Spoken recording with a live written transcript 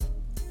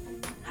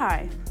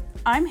Hi,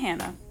 I'm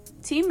Hannah,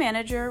 Team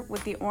Manager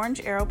with the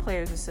Orange Arrow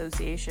Players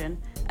Association,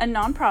 a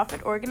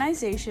nonprofit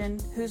organization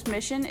whose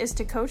mission is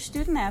to coach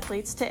student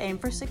athletes to aim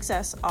for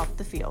success off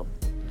the field.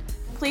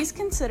 Please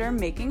consider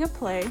making a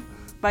play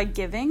by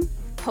giving,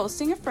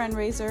 posting a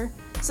friend-raiser,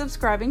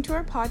 subscribing to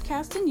our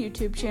podcast and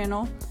YouTube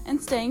channel,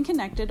 and staying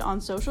connected on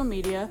social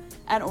media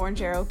at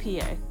Orange Arrow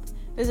PA.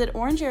 Visit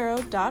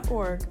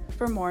orangearrow.org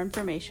for more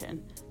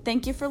information.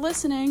 Thank you for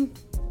listening.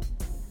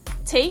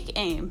 Take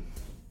aim.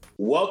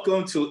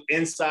 Welcome to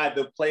Inside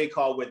the Play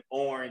Call with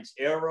Orange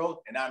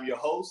Arrow, and I'm your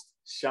host,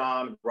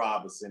 Sean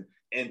Robinson.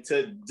 And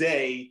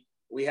today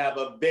we have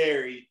a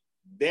very,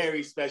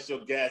 very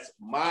special guest,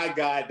 my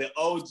guy, the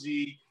OG,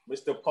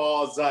 Mr.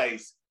 Paul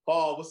Zeise.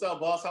 Paul, what's up,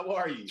 boss? How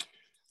are you?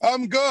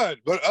 I'm good,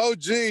 but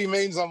OG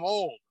means I'm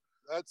old.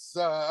 That's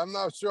I'm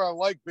not sure I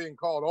like being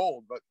called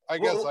old, but I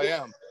guess I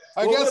am.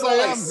 I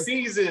am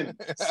seasoned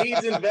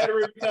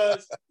veteran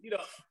because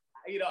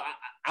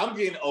I'm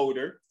getting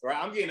older, right?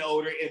 I'm getting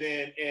older,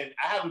 and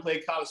I haven't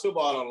played college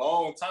football in a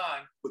long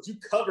time. But you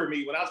covered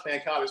me when I was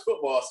playing college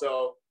football,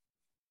 so.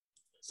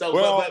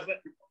 Well, but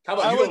how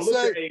about you? Don't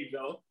look your age,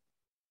 though.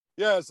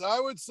 Yes, I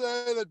would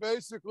say that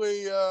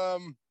basically.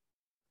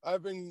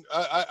 I've been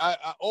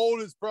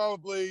old is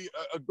probably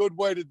a good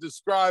way to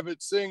describe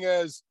it, seeing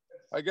as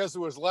I guess it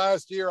was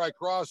last year I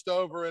crossed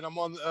over and I'm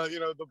on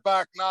the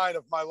back nine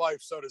of my life,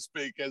 so to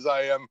speak, as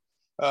I am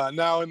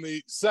now in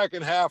the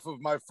second half of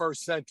my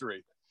first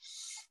century.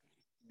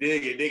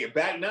 Dig it.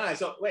 Back nine.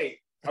 So wait,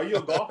 are you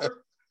a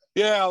golfer?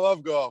 Yeah, I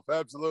love golf.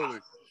 Absolutely.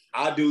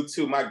 I do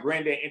too. My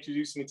granddad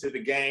introduced me to the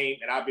game,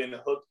 and I've been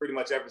hooked pretty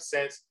much ever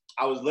since.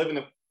 I was living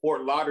in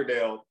Fort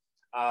Lauderdale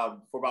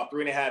for about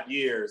 3.5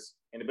 years.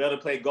 And to be able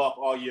to play golf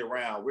all year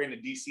round, we're in the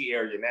DC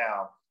area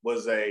now,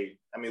 was a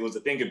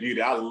thing of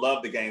beauty. I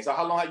love the game. So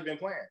how long have you been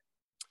playing?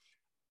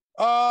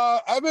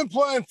 I've been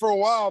playing for a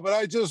while, but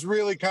I just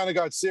really kind of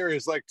got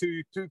serious like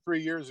 3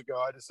 years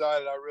ago. I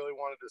decided I really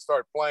wanted to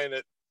start playing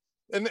it.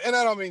 And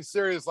I don't mean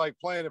serious like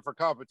playing it for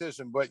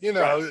competition, but,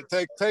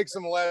 right. take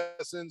some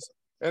lessons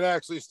and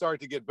actually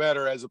start to get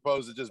better as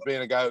opposed to just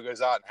being a guy who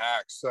goes out and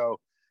hacks. So,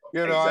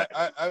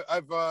 exactly.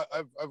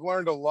 I've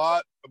learned a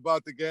lot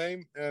about the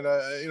game, and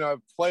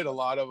I've played a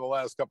lot over the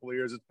last couple of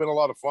years. It's been a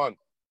lot of fun.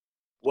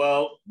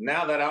 Well,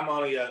 now that I'm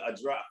only a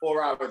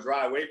 4-hour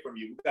drive away from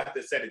you, we got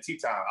to set a tee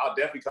time. I'll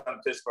definitely come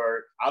to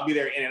Pittsburgh. I'll be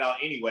there in and out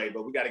anyway,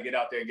 but we got to get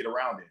out there and get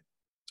around it.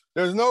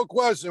 There's no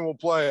question we'll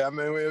play. I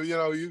mean,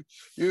 you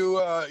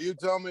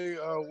tell me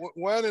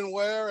when and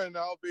where, and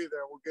I'll be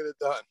there. We'll get it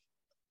done.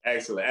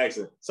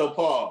 Excellent. So,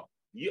 Paul,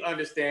 you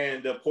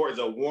understand the importance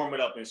of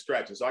warming up and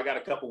stretching. So I got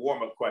a couple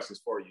warm-up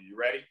questions for you. You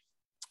ready?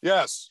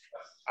 Yes.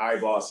 All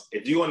right, boss.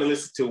 If you want to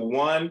listen to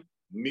one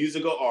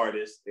musical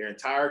artist, their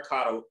entire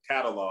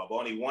catalog,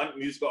 only one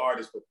musical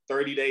artist for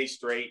 30 days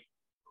straight,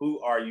 who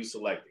are you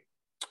selecting?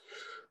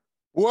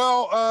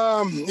 Well,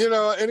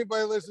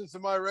 anybody listens to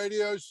my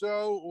radio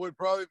show would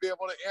probably be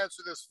able to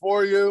answer this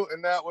for you.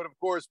 And that would, of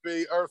course,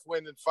 be Earth,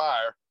 Wind, and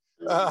Fire.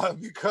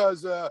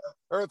 Because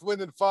Earth,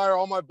 Wind, and Fire,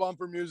 all my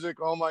bumper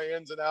music, all my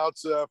ins and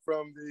outs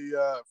from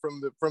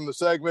the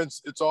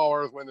segments, it's all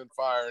Earth, Wind, and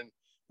Fire, and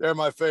they're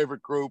my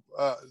favorite group.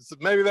 So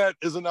maybe that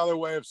is another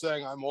way of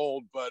saying I'm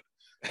old, but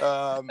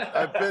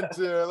I've been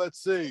to,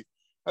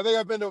 I think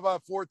I've been to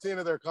about 14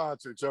 of their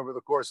concerts over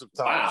the course of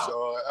time. Wow.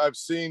 So I've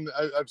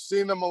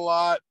seen them a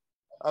lot.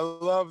 I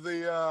love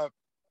the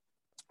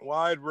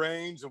wide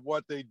range of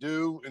what they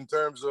do in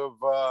terms of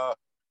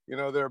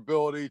their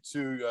ability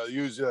to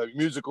use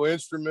musical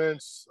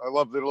instruments. I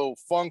love their little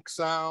funk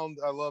sound.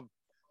 I love,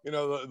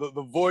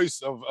 the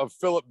voice of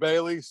Philip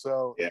Bailey.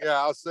 So, yeah,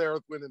 I'll say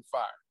Earth, Wind, and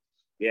Fire.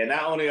 Yeah,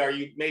 not only are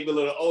you maybe a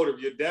little older,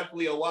 you're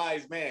definitely a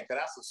wise man,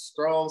 because that's a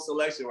strong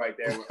selection right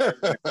there with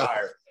Earth, Wind, and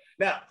Fire.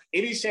 Now,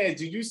 any chance,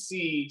 did you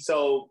see,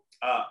 on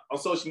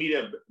social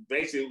media,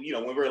 basically,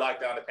 when we were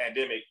locked down the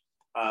pandemic,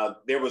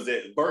 there was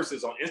the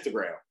verses on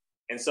Instagram.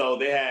 And so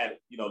they had,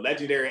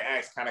 legendary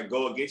acts kind of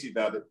go against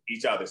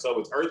each other. So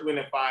it's Earth, Wind,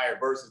 and Fire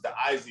versus the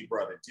Isley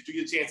Brothers. Did you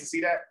get a chance to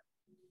see that?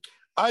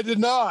 I did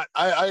not.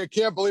 I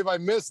can't believe I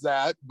missed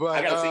that. But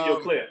I got to see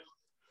your clip.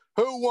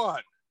 Who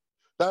won?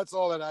 That's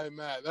all that I'm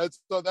at.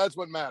 That's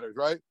what matters,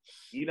 right?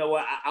 You know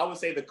what? I would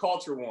say the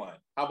culture won.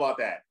 How about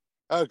that?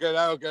 Okay.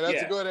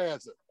 That's a good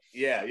answer.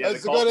 Yeah.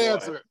 That's a good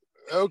answer.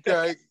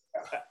 Okay.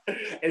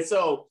 And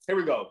so here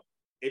we go.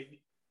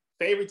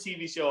 Favorite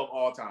TV show of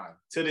all time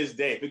to this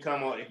day. If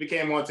it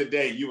came on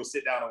today, you will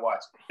sit down and watch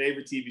it.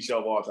 Favorite TV show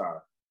of all time.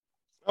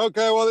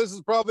 Okay, well, this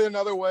is probably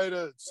another way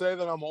to say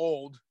that I'm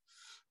old,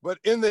 but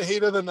In the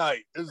Heat of the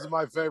Night is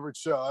my favorite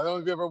show. I don't know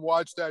if you ever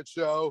watched that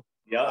show.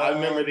 Yeah, I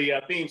remember the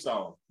theme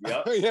song.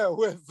 Yeah, yeah,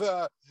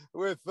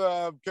 with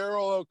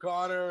Carol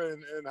O'Connor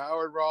and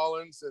Howard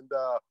Rollins and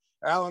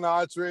Alan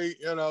Autry.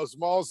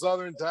 Small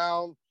southern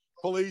town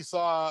police.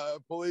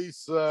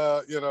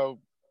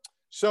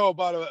 Show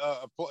about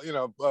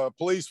a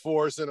police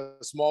force in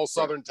a small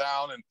southern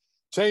town and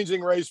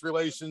changing race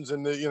relations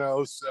in the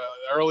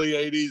early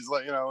 80s,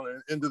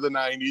 into the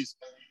 90s.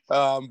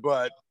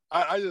 But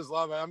I just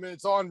love it. I mean,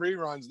 it's on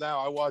reruns now.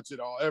 I watch it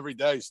every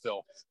day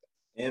still.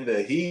 In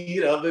the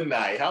heat of the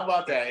night. How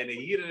about that? In the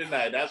heat of the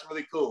night. That's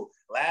really cool.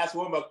 Last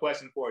warm-up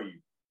question for you.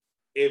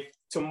 If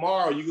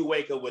tomorrow you could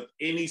wake up with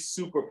any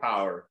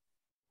superpower,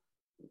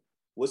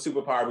 what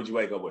superpower would you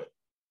wake up with?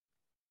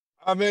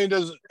 I mean,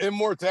 does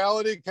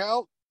immortality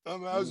count? I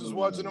mean, I was just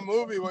watching a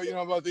movie,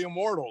 about the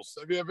immortals.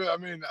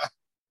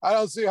 I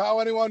don't see how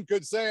anyone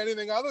could say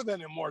anything other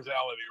than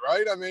immortality,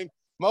 right? I mean,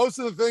 most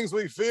of the things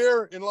we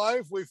fear in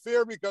life, we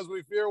fear because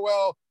we fear,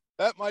 well,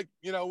 that might,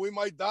 we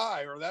might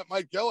die or that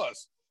might kill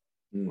us.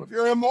 Well, if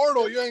you're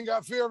immortal, you ain't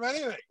got fear of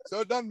anything. So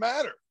it doesn't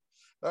matter.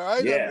 All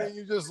right. Yeah. I mean,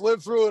 you just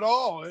live through it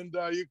all and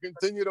you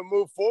continue to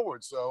move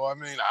forward. So, I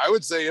mean, I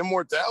would say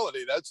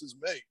immortality. That's just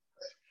me.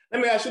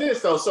 Let me ask you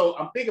this, though. So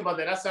I'm thinking about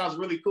that. That sounds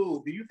really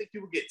cool. Do you think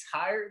you would get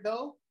tired,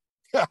 though?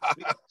 I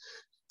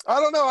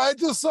don't know. I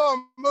just saw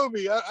a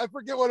movie. I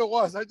forget what it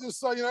was. I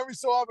just saw, every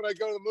so often I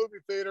go to the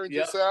movie theater and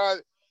just say,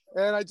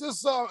 and I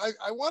just saw,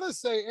 I want to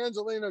say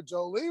Angelina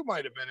Jolie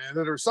might have been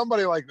in it or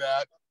somebody like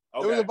that.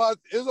 Okay.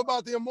 It was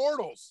about the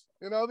immortals,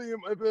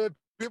 the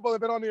people that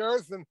have been on the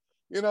earth and,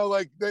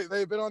 like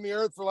they've been on the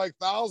earth for like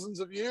thousands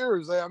of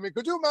years. I mean,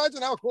 could you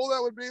imagine how cool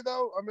that would be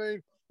though? I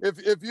mean,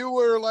 if you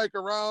were like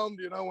around,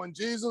 when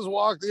Jesus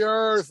walked the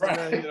earth, right.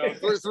 And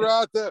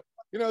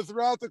then,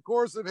 throughout the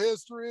course of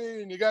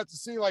history, and you got to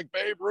see like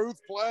Babe Ruth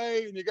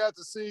play, and you got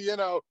to see,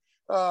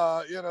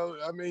 I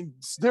mean,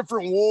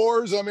 different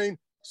wars. I mean,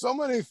 so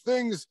many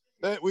things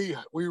that we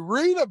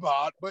read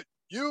about, but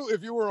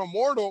if you were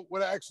immortal,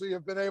 would actually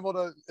have been able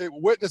to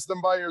witness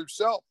them by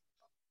yourself.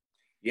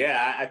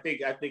 Yeah, I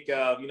think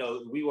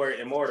we were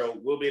immortal.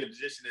 We'll be in a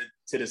position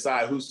to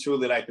decide who's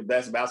truly like the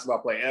best basketball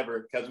player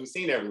ever because we've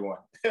seen everyone.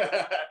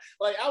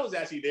 Like I was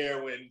actually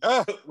there when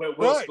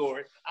Will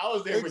scored. I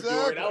was there with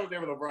Jordan. I was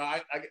there with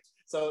LeBron.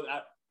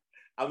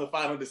 I'm the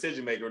final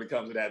decision maker when it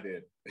comes to that.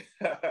 Then,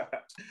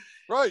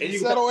 right? You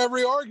settle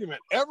every argument.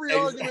 Every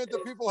argument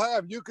that people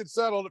have, you could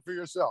settle it for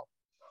yourself.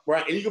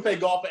 Right, and you can play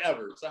golf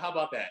forever. So how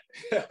about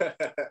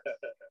that?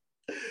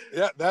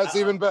 Yeah, that's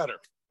even better.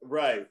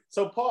 Right.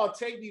 So, Paul,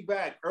 take me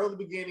back. Early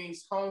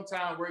beginnings,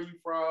 hometown, where are you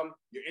from?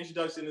 Your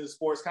introduction to the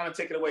sports. Kind of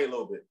take it away a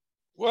little bit.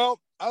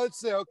 Well, I would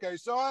say, okay,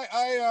 so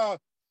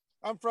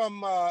I'm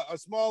from a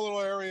small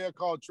little area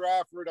called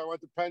Trafford. I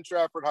went to Penn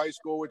Trafford High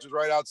School, which is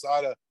right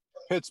outside of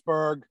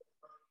Pittsburgh.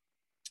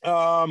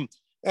 And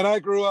I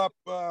grew up,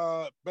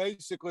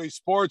 basically,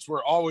 sports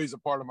were always a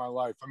part of my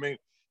life. I mean,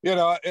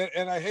 and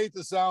I hate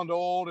to sound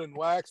old and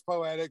wax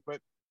poetic, but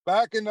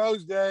back in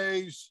those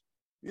days,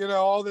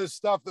 all this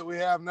stuff that we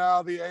have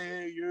now, the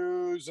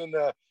AAUs and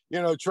the,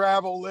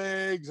 travel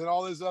leagues and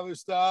all this other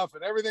stuff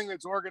and everything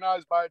that's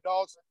organized by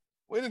adults.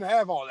 We didn't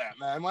have all that,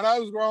 man. When I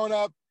was growing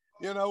up,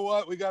 you know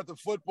what? We got the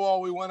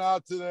football. We went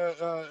out to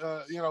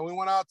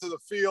the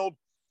field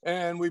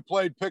and we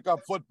played pickup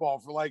football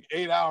for like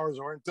 8 hours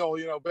or until,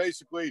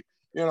 basically,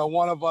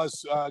 one of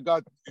us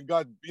got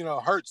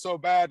hurt so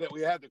bad that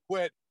we had to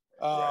quit.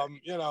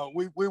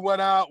 We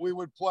went out, we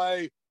would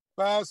play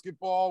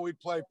basketball, we'd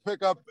play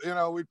pickup,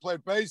 we'd play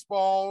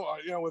baseball,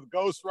 with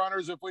ghost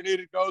runners if we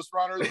needed ghost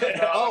runners.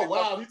 Oh,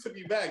 wow, you took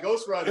me back,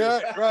 ghost runners.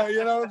 Yeah, right,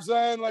 you know what I'm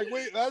saying? Like,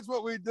 that's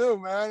what we do,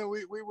 man.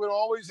 We would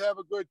always have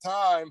a good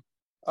time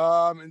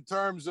in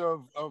terms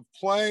of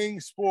playing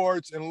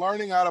sports and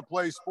learning how to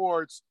play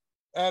sports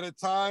at a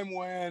time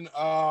when,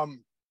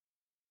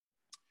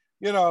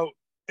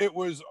 it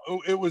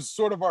was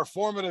sort of our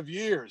formative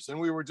years and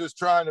we were just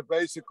trying to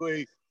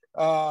basically,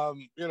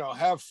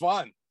 have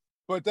fun.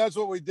 But that's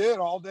what we did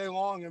all day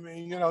long. I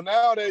mean,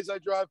 nowadays I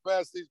drive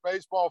past these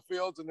baseball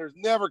fields and there's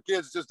never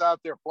kids just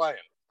out there playing.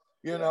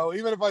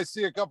 Even if I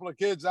see a couple of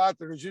kids out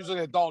there, there's usually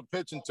an adult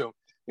pitching to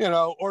them,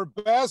 or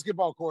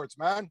basketball courts,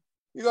 man.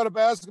 You go to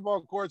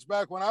basketball courts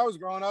back when I was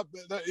growing up,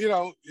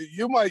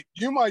 you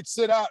might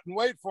sit out and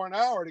wait for an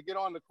hour to get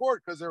on the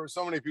court because there were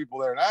so many people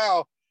there.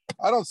 Now,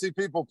 I don't see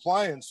people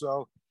playing.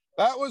 So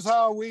that was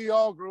how we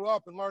all grew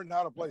up and learned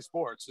how to play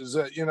sports is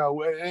that,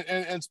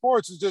 and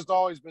sports has just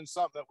always been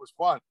something that was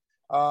fun.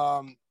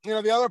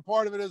 The other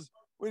part of it is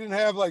we didn't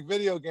have like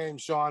video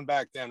games, Sean,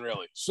 back then,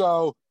 really.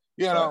 So,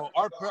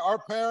 our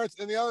parents,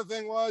 and the other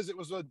thing was it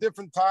was a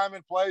different time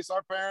and place.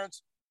 Our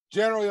parents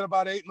generally at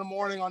about 8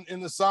 a.m.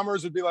 in the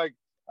summers would be like,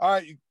 all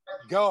right, you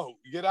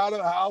get out of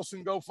the house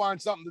and go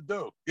find something to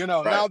do.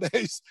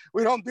 Nowadays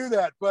we don't do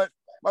that. But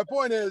my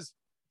point is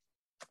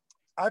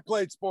I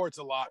played sports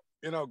a lot,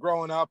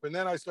 growing up. And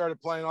then I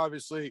started playing,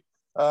 obviously,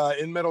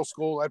 in middle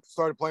school. I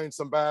started playing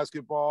some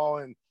basketball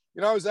and,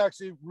 I was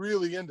actually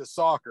really into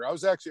soccer. I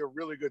was actually a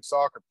really good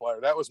soccer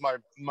player. That was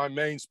my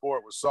main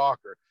sport was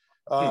soccer.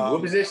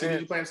 What position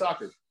did you play in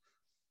soccer?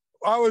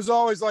 I was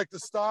always like the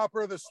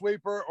stopper, the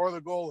sweeper, or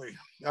the goalie.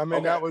 I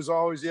mean, That was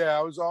always,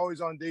 I was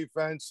always on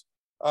defense.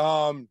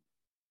 In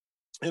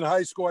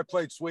high school, I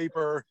played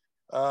sweeper.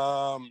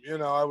 I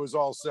was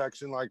all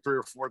section like 3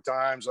 or 4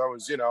 times. I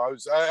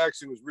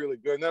actually was really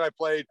good. And then I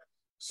played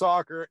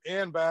soccer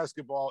and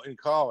basketball in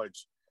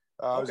college.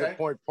 I was at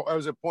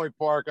Point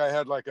Park. I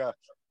had like a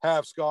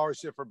half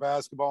scholarship for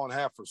basketball and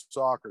half for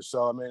soccer.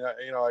 So, I mean,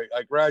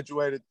 I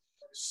graduated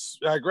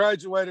I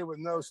graduated with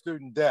no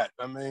student debt.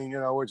 I mean,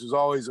 which is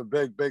always a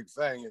big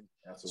thing.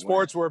 And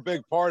sports were a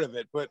big part of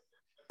it. But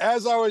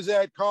as I was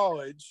at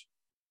college,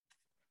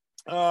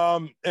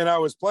 and I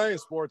was playing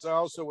sports, I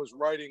also was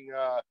writing,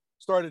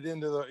 started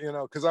into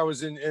the, because I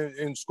was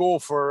in school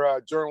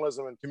for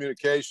journalism and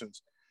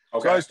communications.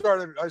 Okay.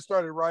 So I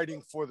started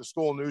writing for the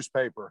school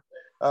newspaper,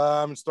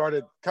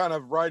 started kind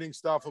of writing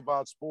stuff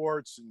about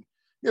sports and,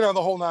 the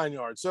whole 9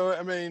 yards. So,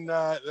 I mean,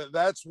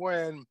 that's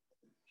when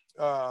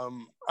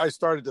I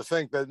started to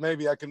think that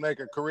maybe I could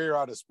make a career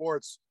out of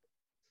sports,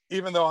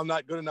 even though I'm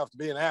not good enough to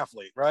be an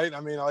athlete, right?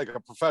 I mean, like a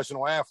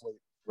professional athlete.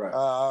 Right.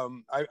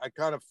 I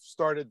kind of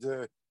started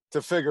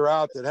to figure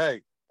out that,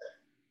 hey,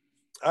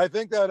 I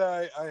think that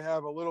I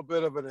have a little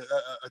bit of a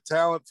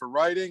talent for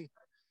writing.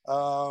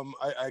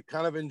 I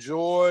kind of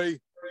enjoy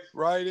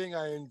writing.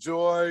 I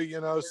enjoy,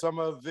 some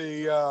of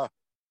the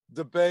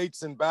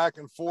debates and back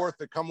and forth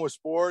that come with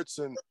sports.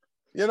 And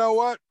you know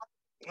what?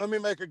 Let me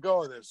make a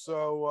go of this.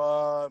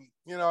 So,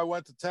 I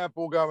went to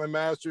Temple, got my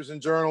master's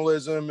in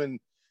journalism, and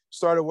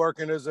started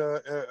working as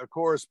a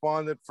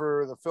correspondent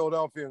for the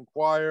Philadelphia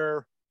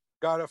Inquirer.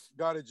 Got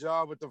a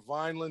job with the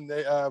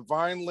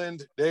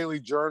Vineland Daily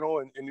Journal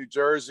in New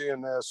Jersey,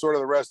 and sort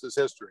of the rest is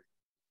history.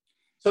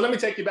 So let me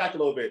take you back a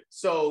little bit.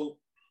 So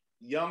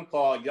young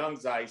Paul, young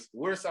Zeiss,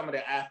 what are some of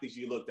the athletes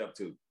you looked up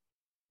to?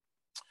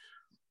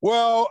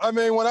 Well, I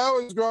mean, when I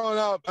was growing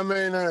up, I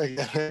mean,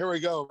 here we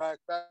go, back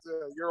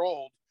to you're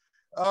old.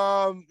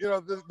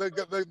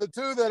 The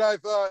two that I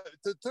thought,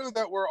 the two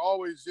that were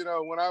always,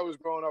 when I was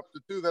growing up,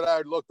 the two that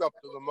I looked up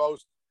to the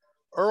most,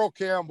 Earl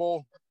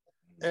Campbell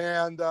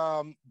and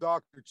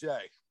Dr. J.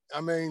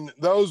 I mean,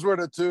 those were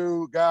the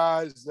two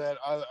guys that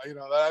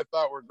I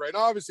thought were great.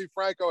 And obviously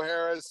Franco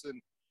Harris and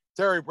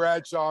Terry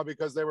Bradshaw,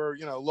 because they were,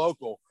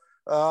 local.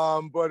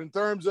 But in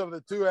terms of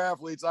the two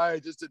athletes I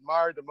just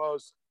admired the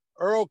most,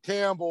 Earl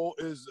Campbell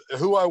is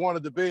who I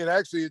wanted to be. And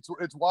actually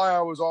it's why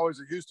I was always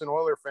a Houston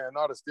Oilers fan,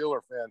 not a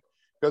Steeler fan,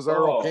 because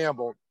Earl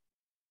Campbell.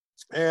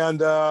 And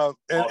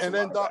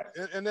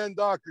then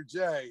Dr.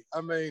 J.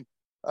 I mean,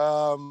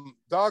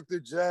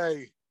 Dr.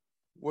 J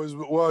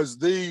was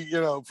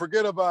the,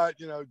 forget about,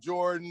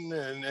 Jordan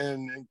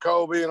and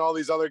Kobe and all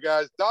these other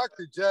guys.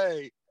 Dr.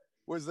 J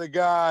was the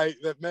guy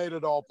that made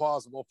it all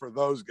possible for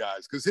those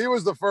guys, because he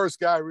was the first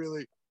guy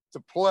really to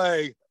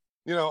play,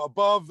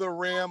 above the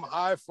rim,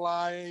 high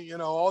flying,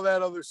 all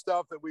that other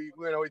stuff that we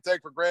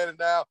take for granted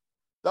now.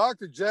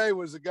 Dr. J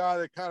was the guy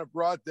that kind of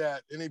brought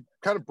that, and he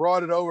kind of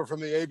brought it over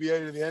from the ABA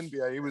to the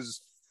NBA.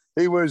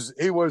 He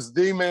was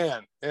the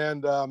man.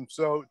 And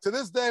so to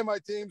this day, my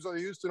teams are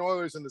the Houston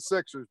Oilers and the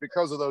Sixers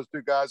because of those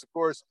two guys. Of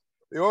course,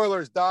 the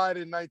Oilers died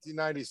in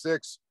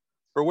 1996,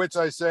 for which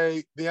I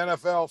say the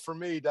NFL for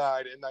me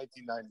died in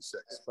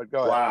 1996. But go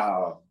ahead.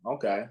 Wow.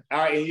 Okay. All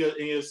right. And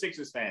you're a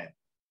Sixers fan.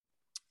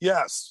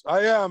 Yes,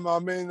 I am. I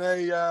mean,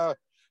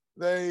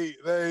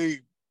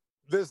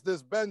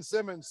 this Ben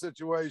Simmons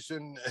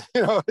situation,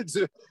 you want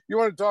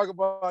to talk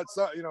about,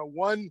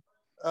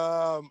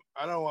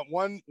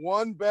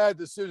 one bad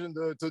decision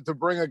to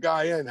bring a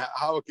guy in,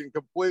 how it can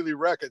completely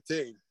wreck a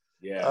team.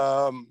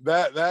 Yeah.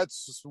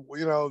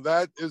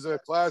 That is a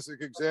classic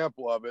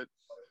example of it.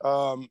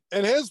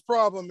 And his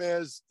problem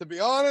is, to be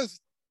honest,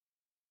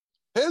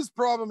 his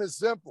problem is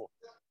simple.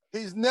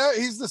 He's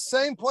the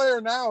same player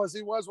now as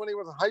he was when he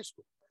was in high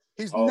school.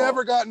 He's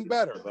never gotten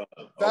better.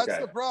 That's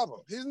the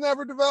problem. He's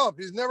never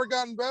developed. He's never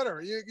gotten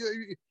better.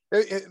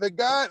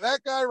 That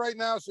guy right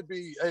now should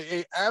be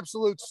a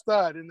absolute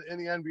stud in the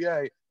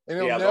NBA, and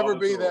he'll never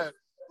be that.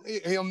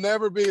 He'll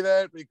never be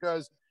that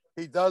because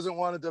he doesn't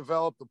want to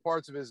develop the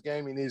parts of his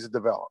game he needs to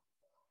develop.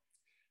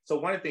 So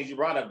one of the things you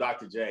brought up,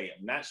 Dr. J,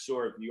 I'm not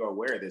sure if you are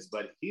aware of this,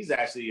 but he's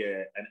actually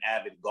an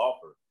avid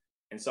golfer.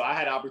 And so I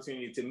had the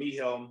opportunity to meet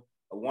him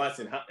once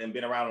and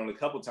been around him a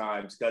couple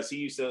times, because he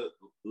used to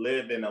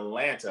live in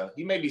Atlanta.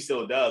 He maybe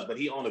still does, but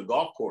he owned a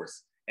golf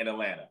course in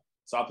Atlanta.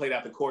 So I played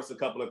out the course a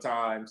couple of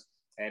times,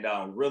 and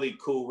really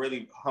cool,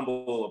 really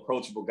humble,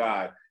 approachable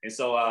guy. And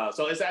so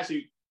so it's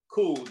actually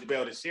cool to be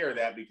able to share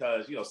that,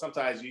 because,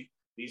 sometimes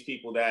these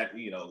people that,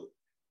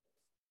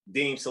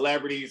 deemed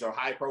celebrities or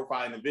high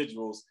profile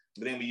individuals,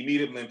 but then when you meet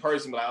them in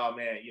person, like, oh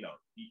man,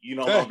 you're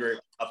no longer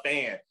a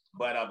fan.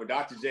 But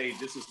Dr. J,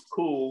 this is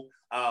cool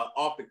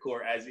off the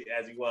court as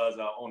he was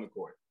on the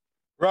court.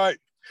 Right.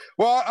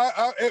 Well,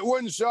 it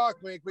wouldn't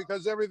shock me,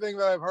 because everything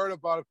that I've heard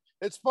about him,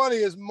 it's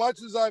funny, as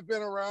much as I've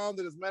been around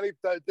and as many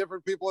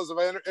different people as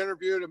I've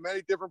interviewed in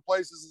many different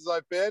places as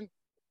I've been,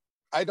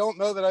 I don't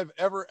know that I've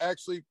ever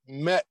actually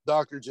met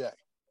Dr. J.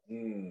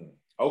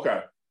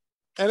 Okay.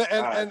 And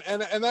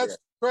that's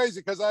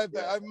crazy, because I've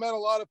met a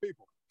lot of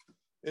people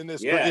in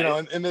this,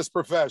 in this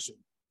profession.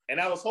 And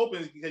I was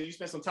hoping, because you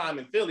spent some time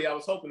in Philly, I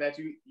was hoping that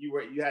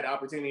you had the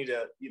opportunity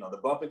to, to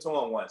bump into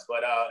him once.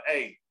 But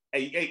hey,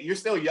 you're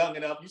still young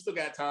enough. You still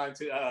got time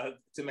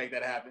to make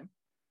that happen.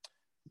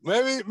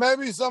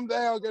 Maybe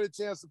someday I'll get a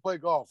chance to play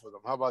golf with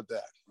him. How about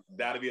that?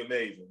 That'd be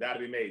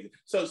amazing.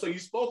 So you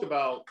spoke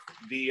about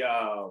the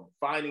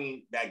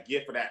finding that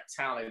gift or that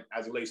talent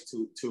as it relates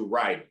to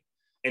writing.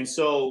 And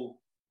so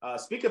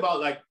Speak about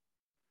like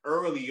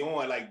early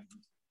on, like,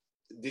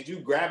 did you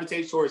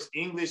gravitate towards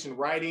English and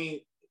writing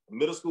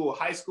middle school,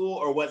 high school,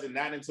 or was it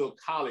not until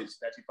college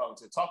that you fell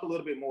into? Talk a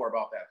little bit more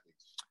about that,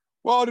 please.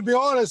 Well, to be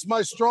honest,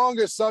 my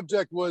strongest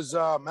subject was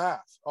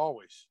math.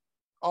 Always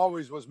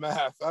was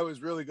math. I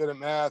was really good at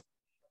math.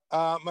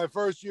 My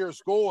first year of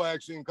school,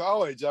 actually in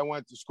college, I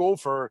went to school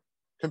for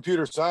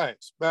computer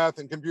science, math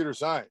and computer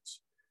science.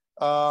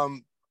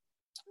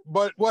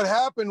 But what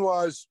happened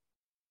was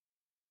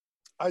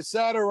I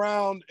sat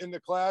around in the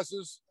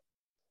classes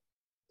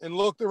and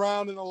looked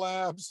around in the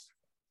labs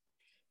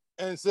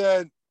and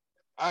said,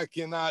 I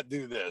cannot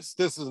do this.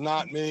 This is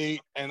not me.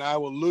 And I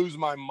will lose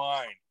my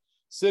mind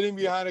sitting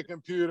behind a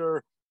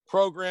computer,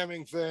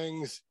 programming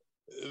things.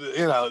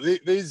 You know,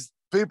 these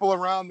people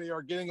around me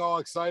are getting all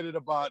excited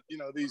about, you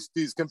know,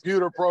 these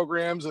computer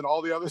programs and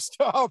all the other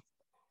stuff.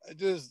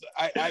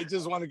 I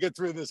just want to get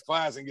through this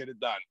class and get it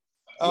done.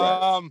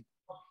 Right.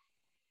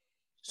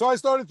 So I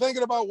started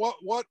thinking about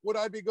what would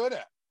I be good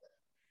at?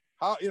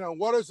 How, you know,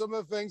 what are some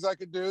of the things I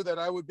could do that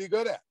I would be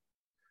good at?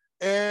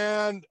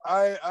 And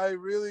I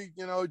really,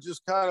 you know,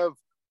 just kind of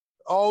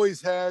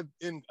always had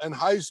in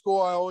high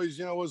school, I always,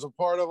 you know, was a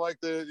part of like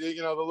the,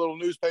 you know, the little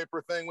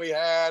newspaper thing we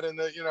had and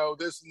the, you know,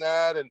 this and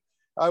that. And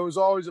I was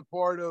always a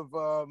part of,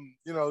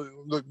 you know,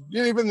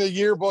 even the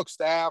yearbook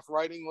staff,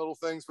 writing little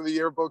things for the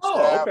yearbook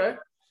staff, okay.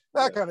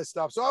 that kind of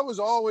stuff. So I was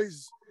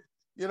always,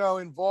 you know,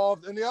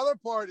 involved. And the other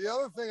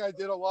thing I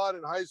did a lot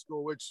in high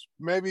school, which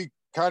maybe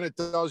kind of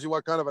tells you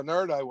what kind of a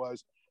nerd I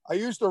was. I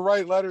used to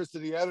write letters to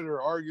the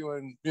editor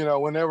arguing, you know,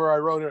 whenever I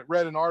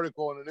read an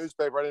article in a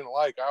newspaper I didn't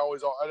like, I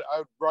would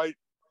write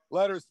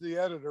letters to the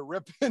editor,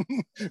 ripping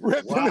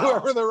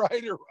whoever the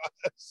writer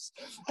was.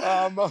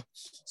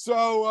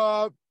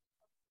 So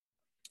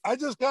I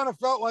just kind of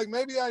felt like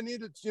maybe I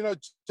needed, you know,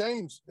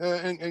 change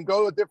and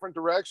go a different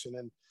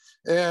direction.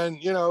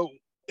 And, you know,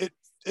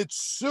 it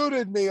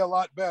suited me a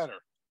lot better.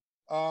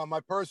 My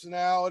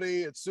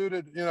personality, it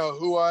suited, you know,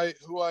 who I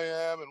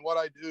am and what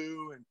I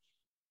do. And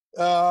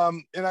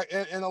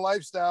a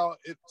lifestyle,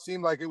 it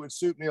seemed like it would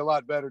suit me a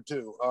lot better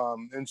too.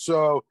 And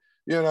so,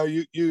 you know,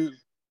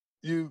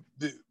 you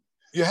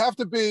have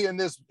to be in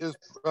this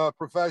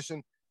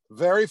profession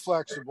very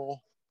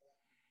flexible,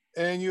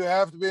 and you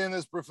have to be in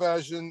this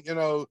profession, you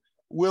know,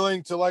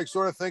 willing to like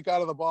sort of think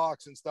out of the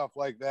box and stuff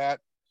like that,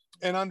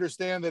 and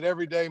understand that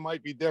every day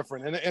might be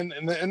different.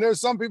 And there's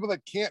some people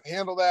that can't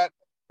handle that,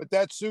 but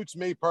that suits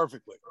me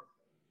perfectly.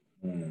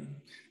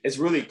 It's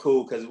really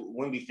cool because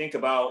when we think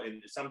about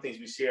and some things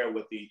we share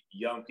with the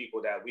young people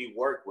that we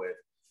work with,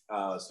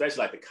 especially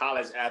like the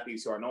college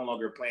athletes who are no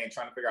longer playing,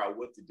 trying to figure out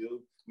what to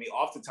do. I mean,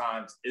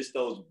 oftentimes it's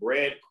those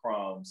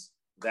breadcrumbs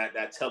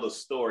that tell a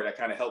story that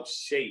kind of helps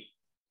shape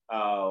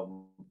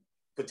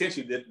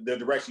potentially the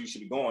direction you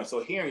should be going.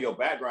 So hearing your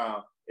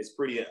background is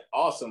pretty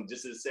awesome.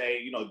 Just to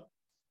say, you know,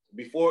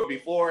 before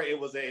it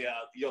was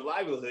your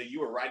livelihood,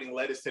 you were writing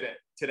letters to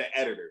the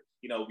editor.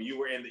 You know, you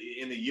were in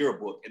the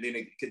yearbook, and then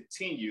it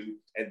continued,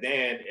 and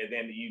then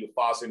you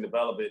foster and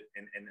develop it,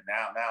 and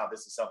now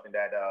this is something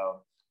that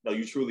you know,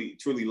 you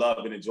truly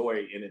love and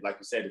enjoy, and it, like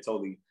you said, it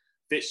totally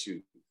fits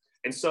you.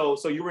 And so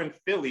you were in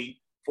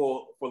Philly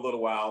for a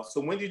little while.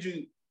 So when did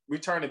you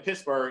return to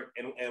Pittsburgh,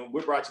 and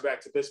what brought you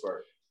back to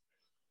Pittsburgh?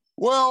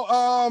 Well,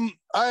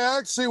 I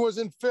actually was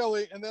in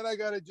Philly, and then I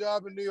got a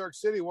job in New York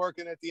City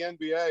working at the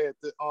NBA at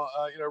the,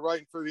 you know,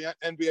 writing for the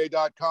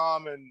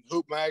NBA.com and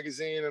Hoop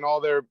Magazine and all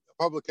their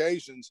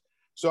publications.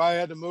 So I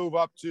had to move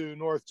up to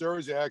North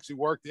Jersey. I actually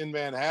worked in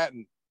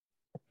Manhattan.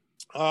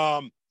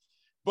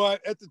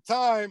 But at the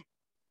time,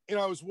 you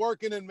know, I was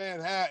working in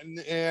Manhattan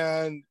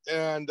and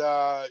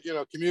you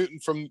know, commuting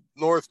from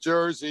North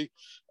Jersey.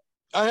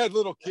 I had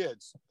little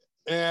kids,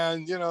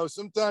 and, you know,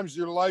 sometimes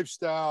your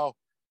lifestyle,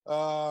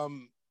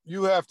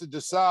 you have to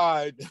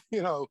decide,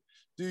 you know,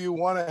 do you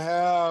want to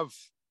have,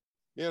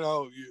 you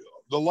know,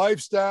 the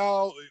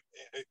lifestyle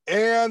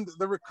and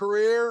the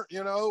career,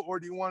 you know, or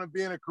do you want to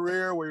be in a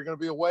career where you're going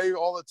to be away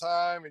all the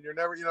time and you're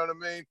never, you know what I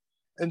mean?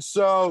 And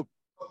so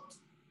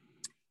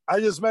I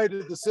just made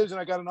a decision.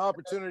 I got an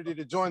opportunity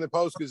to join the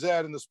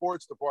Post-Gazette in the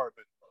sports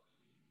department.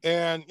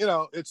 And, you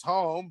know, it's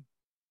home,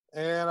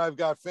 and I've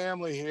got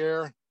family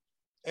here.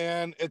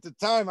 And at the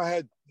time I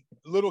had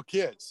little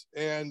kids.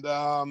 And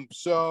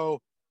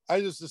so I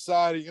just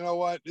decided, you know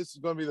what, this is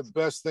going to be the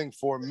best thing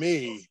for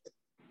me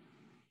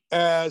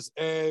as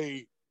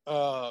a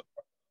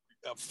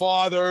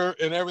father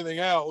and everything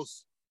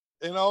else.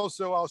 And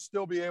also I'll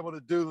still be able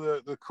to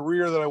do the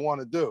career that I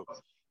want to do,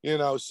 you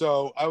know.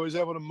 So I was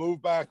able to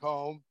move back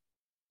home,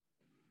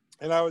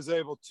 and I was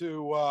able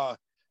to,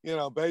 you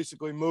know,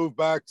 basically move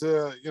back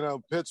to, you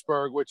know,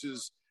 Pittsburgh, which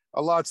is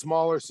a lot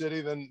smaller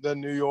city than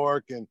New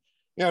York. And,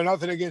 you know,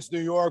 nothing against New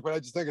York, but I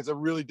just think it's a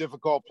really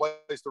difficult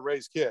place to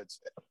raise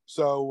kids.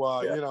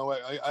 So, you know,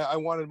 I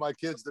wanted my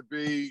kids to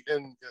be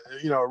in,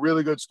 you know, a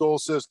really good school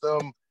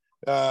system,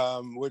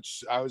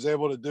 which I was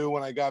able to do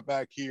when I got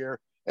back here.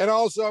 And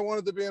also I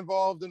wanted to be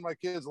involved in my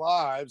kids'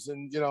 lives.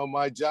 And, you know,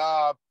 my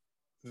job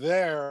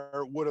there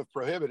would have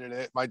prohibited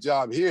it. My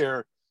job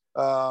here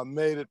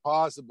made it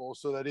possible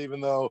so that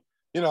even though,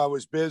 I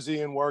was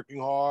busy and working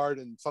hard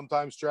and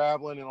sometimes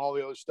traveling and all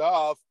the other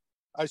stuff,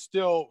 I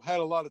still had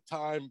a lot of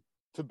time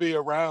to be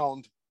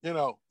around,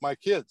 my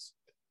kids.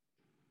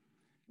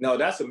 No,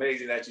 that's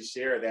amazing that you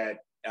share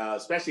that,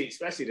 especially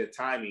the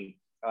timing.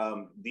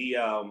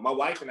 My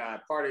wife and I,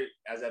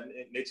 as I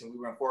mentioned, we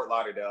were in Fort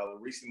Lauderdale.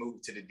 We recently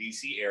moved to the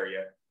DC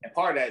area, and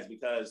part of that is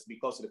because to be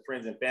close to the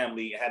friends and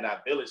family at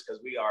our village,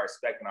 because we are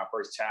expecting our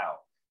first child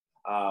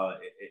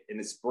in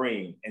the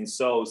spring. And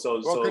so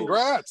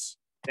congrats.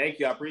 Thank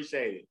you. I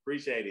appreciate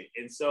it.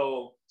 And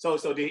so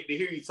to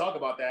hear you talk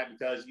about that,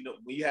 because,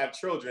 when you have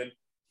children,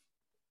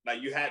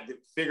 like, you had to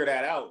figure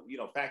that out,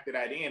 factor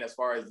that in as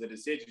far as the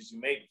decisions you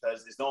make,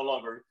 because it's no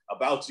longer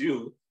about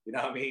you. You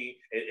know what I mean?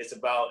 It's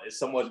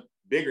somewhat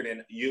bigger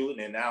than you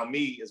and now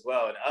me as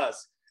well, and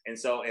us. And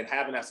so, and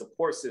having that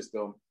support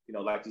system,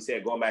 like you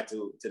said, going back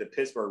to the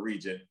Pittsburgh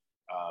region,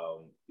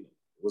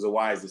 was a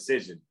wise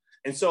decision.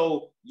 And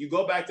so you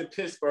go back to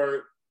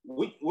Pittsburgh.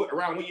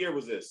 Around what year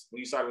was this when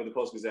you started with the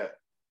Post-Gazette?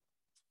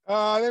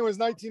 I think it was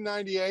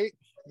 1998,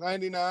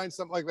 99,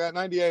 something like that.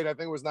 98, I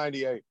think it was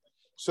 98.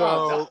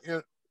 So, yeah.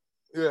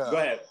 Go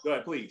ahead,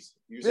 please.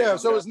 So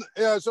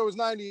it was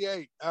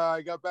 98.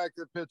 I got back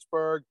to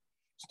Pittsburgh,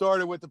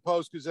 started with the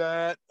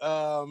Post-Gazette.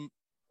 And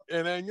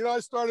then, I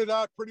started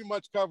out pretty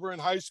much covering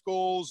high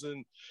schools,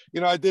 and,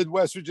 I did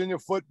West Virginia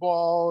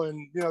football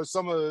and,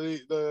 some of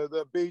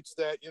the beats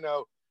that,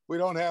 we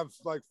don't have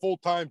like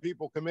full-time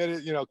people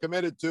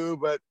committed to,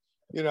 but,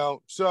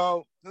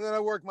 so, and then I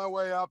worked my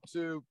way up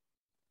to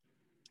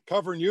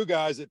covering you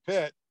guys at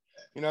Pitt.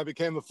 I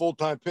became the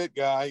full-time Pitt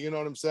guy, you know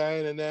what I'm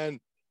saying? And then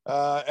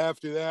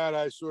after that,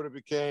 I sort of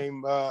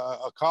became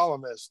a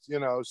columnist,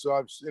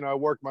 so I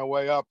worked my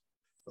way up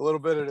a little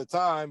bit at a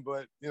time,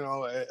 but,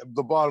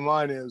 the bottom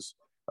line is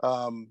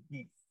I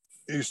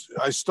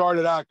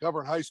started out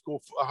covering high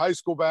school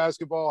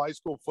basketball, high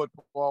school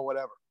football,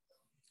 whatever.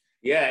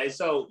 Yeah, and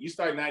so you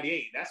started in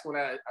 98. That's when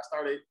I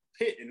started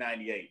Pitt in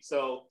 98.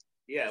 So,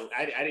 yeah,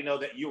 I didn't know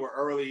that you were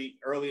early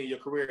in your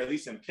career, at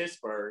least in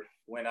Pittsburgh,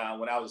 when I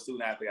was a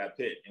student athlete at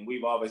Pitt. And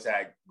we've always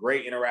had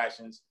great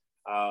interactions.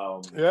 Yeah.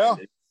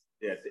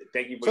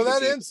 Thank you. So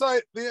that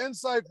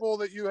insightful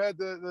that you had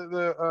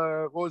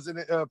the what was it?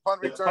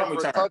 Punt return for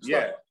a touchdown.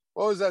 Yeah.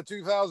 What was that?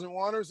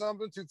 2001 or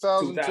something?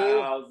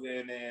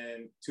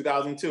 2002.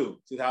 2002.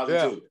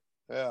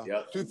 Yeah.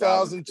 Yep.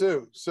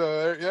 2002.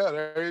 So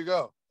there you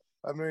go.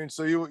 I mean,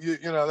 so you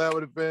that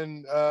would have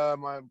been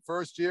my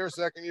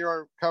second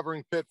year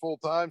covering Pitt full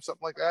time,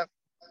 something like that.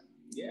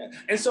 Yeah.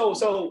 And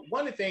so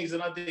one of the things,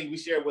 another thing we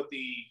share with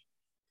the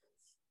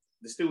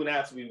student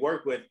athletes we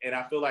work with, and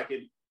I feel like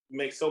it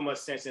makes so much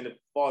sense and it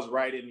falls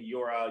right in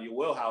your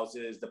wheelhouse,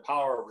 is the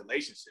power of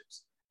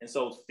relationships. And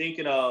so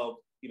thinking of,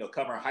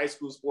 covering high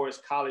school sports,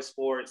 college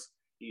sports,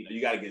 you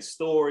got to get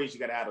stories,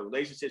 you got to have the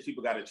relationships,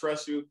 people got to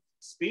trust you.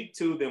 Speak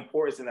to the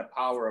importance and the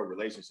power of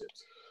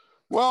relationships.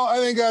 Well, I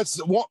think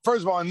that's,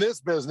 first of all, in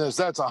this business,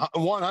 that's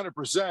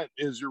 100%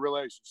 is your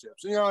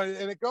relationships.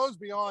 And it goes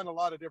beyond a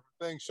lot of different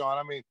things, Sean.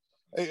 I mean,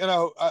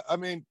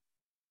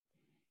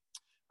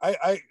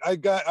 I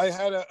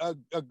had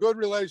a good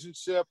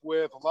relationship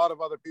with a lot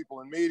of other people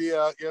in media,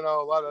 a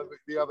lot of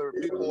the other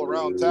people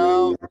around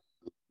town.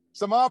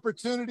 Some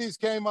opportunities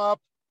came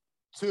up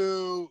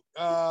to,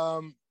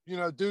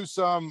 do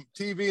some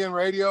TV and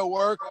radio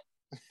work,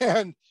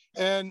 and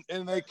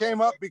they came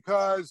up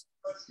because,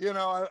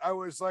 I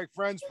was like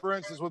friends, for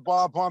instance, with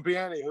Bob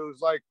Pompiani,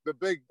 who's like the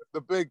big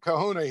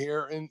kahuna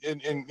here in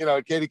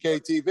KDK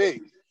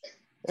TV.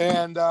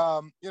 And,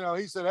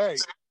 he said, hey,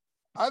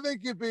 I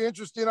think it'd be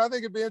interesting. I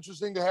think it'd be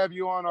interesting to have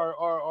you on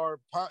our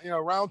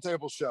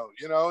roundtable show,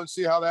 and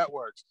see how that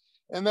works.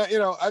 And that,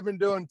 I've been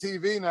doing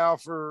TV now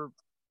for,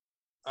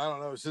 I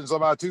don't know, since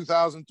about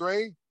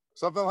 2003,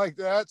 something like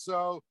that.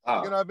 So,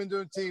 I've been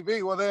doing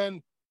TV. Well,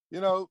 then,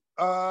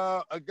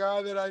 a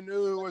guy that I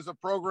knew who was a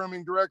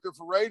programming director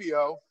for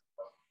radio,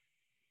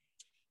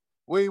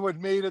 we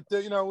would meet at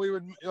we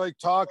would like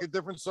talk at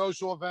different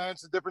social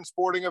events, at different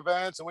sporting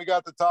events. And we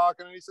got to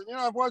talking, and he said,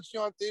 I've watched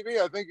you on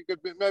TV. I think you could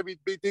maybe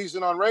be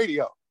decent on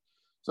radio.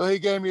 So he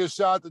gave me a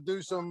shot to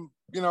do some,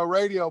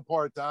 radio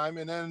part-time.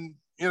 And then,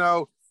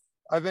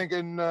 I think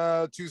in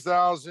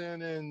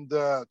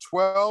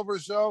 2012 or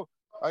so,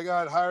 I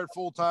got hired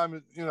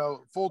full-time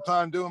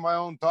doing my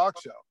own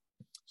talk show.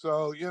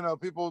 So,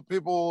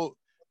 people,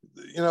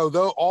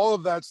 though all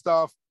of that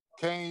stuff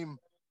came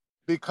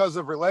because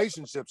of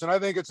relationships. And I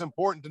think it's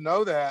important to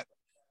know that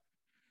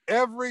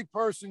every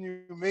person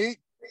you meet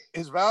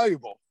is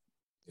valuable.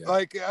 Yeah.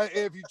 Like,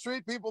 if you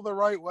treat people the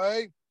right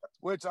way,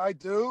 which I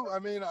do, I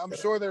mean, I'm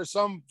sure there's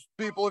some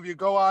people, if you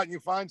go out and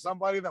you find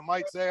somebody that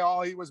might say,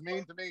 oh, he was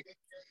mean to me.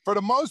 For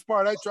the most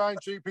part, I try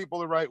and treat people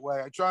the right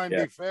way. I try and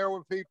be fair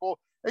with people.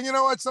 And you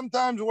know what?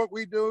 Sometimes what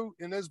we do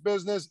in this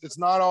business, it's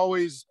not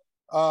always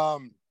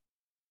going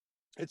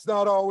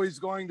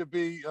to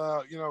be,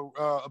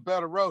 a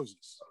bed of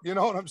roses. You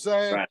know what I'm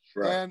saying?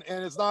 Right.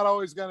 And it's not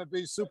always going to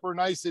be super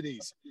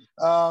niceties.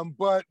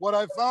 But what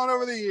I've found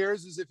over the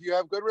years is if you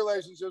have good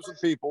relationships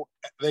with people,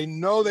 they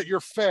know that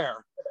you're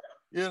fair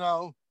you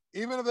know,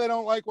 even if they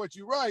don't like what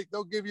you write,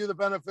 they'll give you the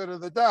benefit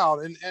of the doubt.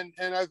 And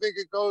I think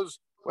it goes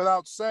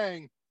without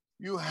saying,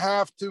 you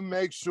have to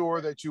make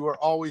sure that you are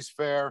always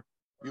fair.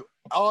 You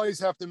always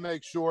have to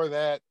make sure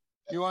that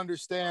you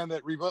understand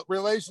that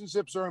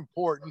relationships are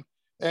important.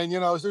 And, you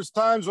know, there's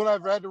times when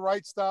I've had to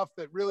write stuff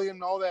that really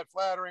isn't all that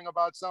flattering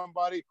about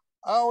somebody.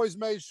 I always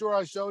made sure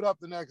I showed up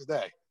the next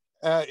day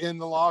in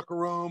the locker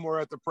room or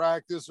at the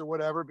practice or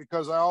whatever,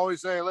 because I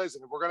always say,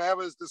 listen, if we're going to have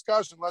this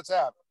discussion, let's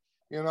have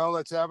it. You know,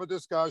 let's have a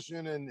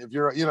discussion. And if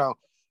you're, you know,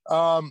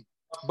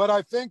 but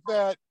I think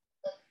that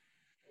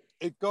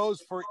it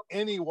goes for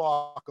any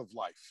walk of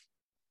life.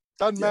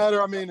 Doesn't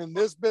matter. I mean, in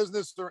this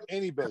business or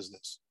any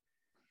business,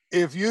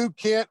 if you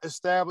can't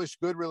establish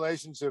good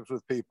relationships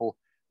with people,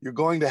 you're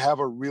going to have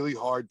a really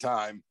hard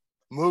time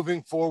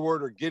moving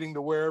forward or getting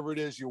to wherever it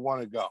is you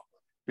want to go.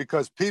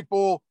 Because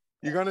people,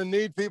 you're going to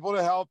need people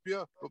to help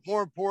you, but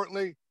more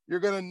importantly, you're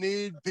going to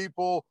need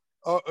people,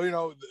 you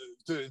know,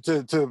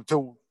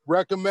 to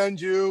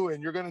recommend you,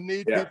 and you're going to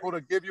need people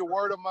to give you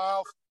word of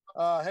mouth.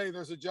 Hey,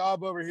 there's a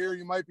job over here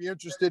you might be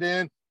interested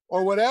in,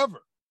 or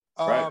whatever.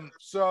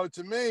 So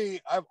to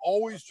me, I've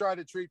always tried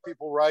to treat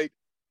people right.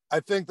 I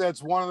think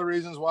that's one of the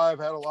reasons why I've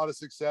had a lot of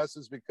success,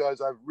 is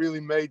because I've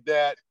really made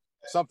that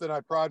something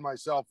I pride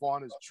myself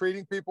on, is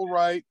treating people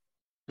right,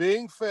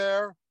 being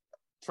fair,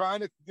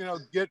 trying to, you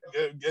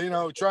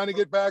know, trying to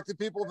get back to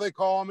people if they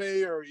call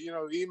me or, you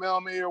know,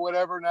 email me or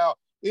whatever. Now,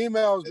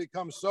 emails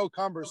become so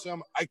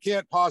cumbersome, I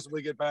can't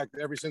possibly get back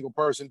to every single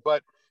person.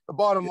 But the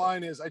bottom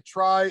line is I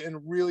try and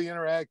really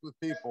interact with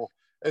people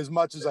as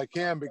much as I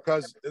can,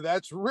 because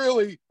that's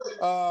really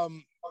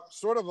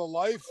sort of the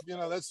life, you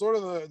know, that's sort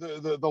of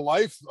the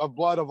life of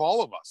blood of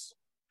all of us.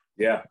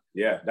 Yeah,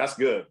 that's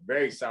good.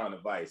 Very sound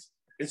advice.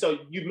 And so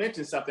you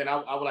mentioned something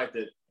I would like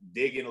to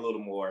dig in a little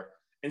more.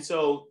 And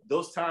so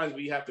those times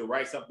where you have to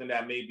write something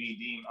that may be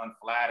deemed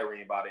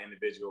unflattering about an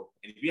individual,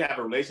 and if you have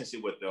a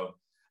relationship with them,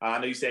 I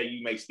know you said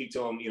you may speak to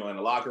them, you know, in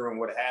the locker room,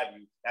 what have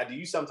you. Now, do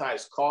you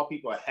sometimes call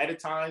people ahead of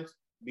time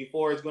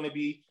before it's going to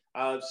be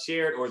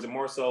shared, or is it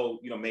more so,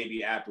 you know,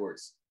 maybe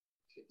afterwards?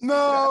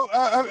 No,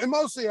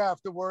 mostly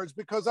afterwards,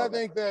 because I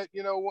think that,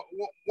 you know,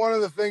 one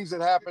of the things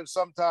that happens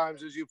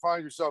sometimes is you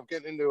find yourself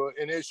getting into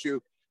an issue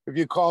if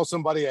you call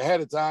somebody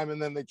ahead of time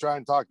and then they try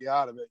and talk you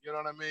out of it. You know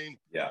what I mean?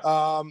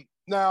 Yeah.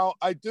 Now,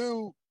 I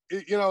do,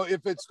 you know,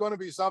 if it's going to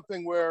be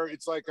something where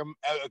it's like I'm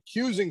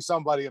accusing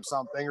somebody of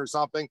something or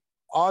something,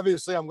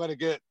 obviously I'm going to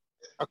get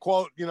a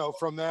quote, you know,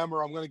 from them,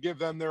 or I'm going to give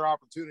them their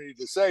opportunity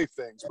to say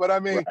things. But I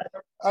mean,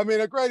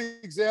 a great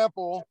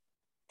example,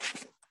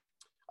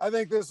 I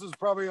think this is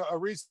probably a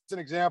recent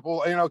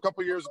example. You know, a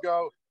couple of years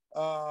ago,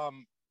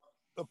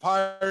 the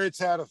Pirates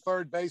had a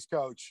third base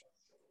coach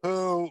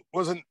who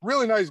was a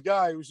really nice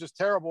guy. He was just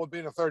terrible at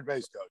being a third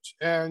base coach.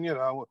 And,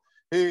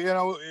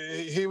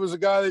 he was a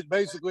guy that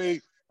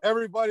basically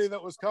everybody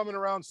that was coming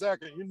around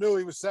second, you knew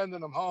he was sending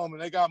them home,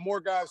 and they got more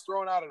guys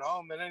thrown out at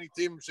home than any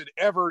team should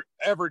ever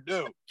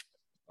do. Okay.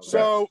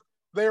 So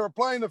they were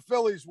playing the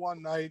Phillies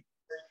one night.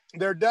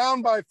 They're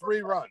down by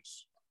 3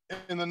 runs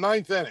in the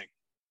 9th inning,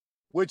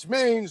 which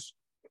means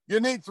you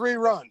need 3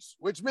 runs,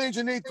 which means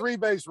you need 3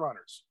 base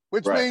runners,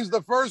 which means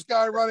the first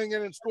guy running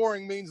in and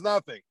scoring means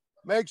nothing.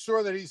 Make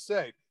sure that he's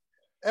safe.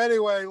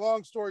 Anyway,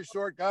 long story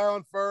short, guy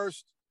on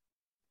first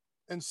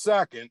and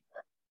second,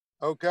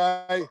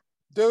 okay?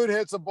 Dude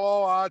hits a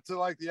ball out to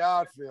like the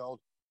outfield.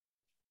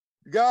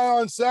 The guy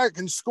on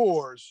second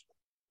scores.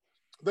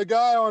 The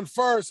guy on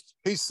first,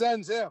 he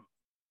sends him.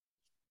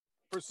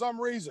 For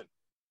some reason,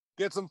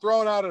 gets him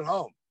thrown out at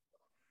home.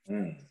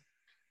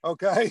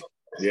 Okay?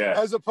 Yeah.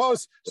 As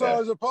opposed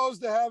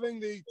to having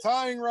the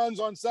tying runs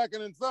on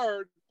second and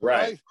third,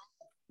 right?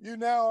 You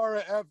now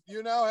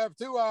have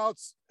 2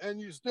 outs, and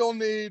you still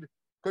need,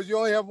 because you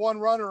only have 1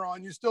 runner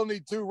on, you still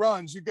need 2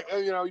 runs. You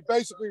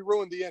basically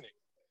ruined the inning.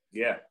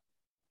 Yeah.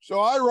 So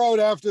I wrote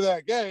after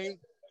that game,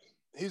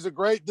 he's a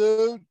great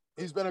dude.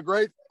 He's been a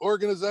great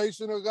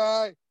organizational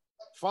guy.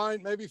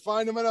 Maybe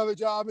find him another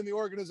job in the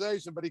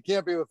organization, but he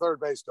can't be the third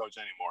base coach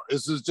anymore.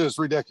 This is just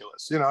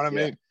ridiculous. You know what I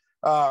mean?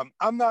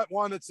 I'm not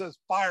one that says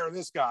fire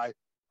this guy,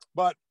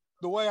 but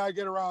the way I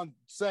get around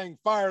saying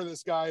fire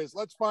this guy is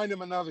let's find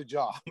him another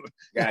job.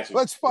 Gotcha.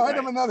 Let's find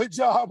him another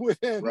job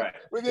within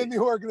the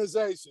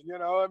organization. You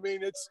know, I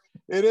mean,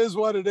 it is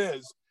what it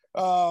is.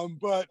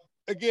 But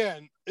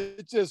again,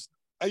 it's just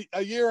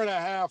a year and a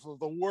half of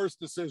the worst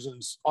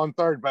decisions on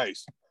third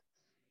base.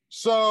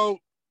 So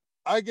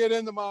I get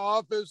into my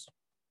office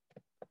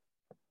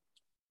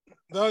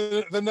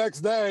the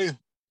next day.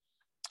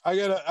 I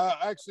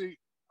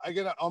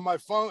get on my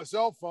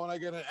cell phone, I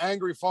get an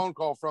angry phone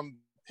call from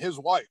his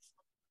wife.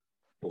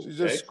 She's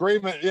just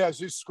screaming. Yeah,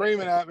 she's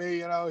screaming at me.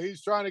 You know,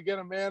 he's trying to get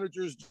a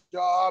manager's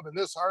job and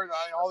this hurt,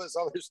 all this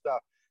other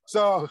stuff.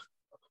 So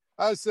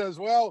I says,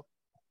 well,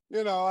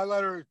 you know, I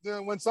let her,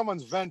 when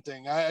someone's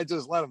venting, I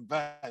just let them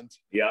vent.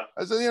 Yeah.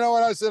 I said, you know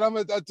what? I said,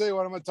 I'll tell you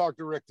what, I'm going to talk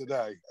to Rick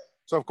today.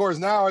 So of course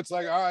now it's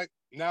like, all right,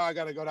 now I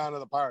got to go down to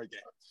the Pirate game.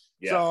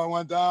 Yeah. So I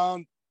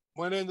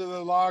went into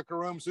the locker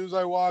room. As soon as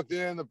I walked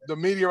in, the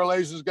media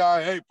relations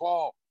guy, hey,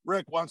 Paul,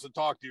 Rick wants to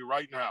talk to you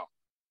right now.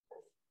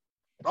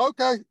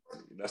 Okay.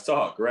 Let's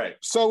talk, right.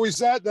 So we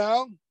sat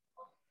down.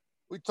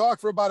 We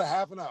talked for about a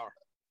half an hour.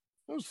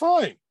 It was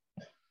fine.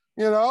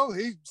 You know,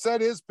 he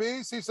said his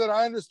piece. He said,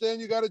 I understand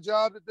you got a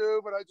job to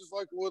do, but I just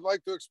would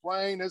like to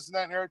explain this and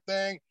that and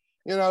everything.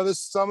 You know,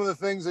 this some of the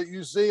things that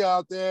you see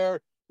out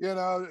there,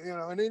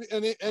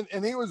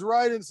 and he was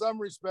right in some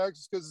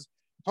respects, because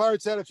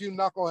Pirates had a few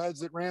knuckleheads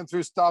that ran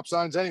through stop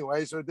signs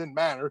anyway, so it didn't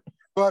matter.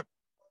 But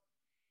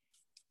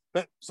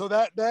so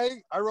that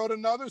day I wrote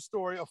another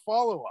story, a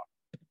follow-up.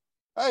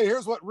 Hey,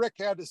 here's what Rick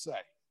had to say.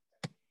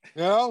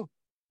 You know?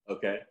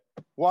 Okay.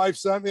 Wife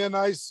sent me a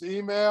nice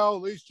email.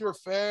 At least you're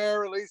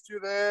fair. At least you're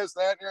this,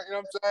 that. You know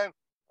what I'm saying?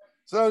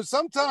 So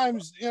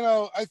sometimes, you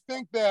know, I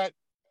think that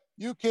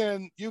you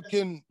can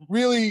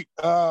really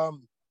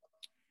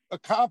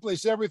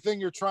accomplish everything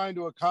you're trying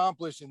to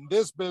accomplish in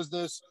this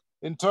business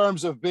in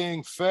terms of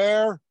being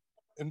fair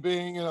and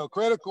being, you know,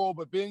 critical,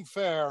 but being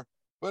fair,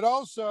 but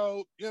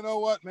also, you know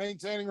what,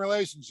 maintaining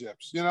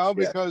relationships, you know,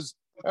 because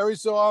every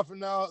so often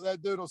now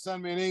that dude will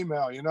send me an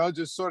email, you know,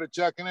 just sort of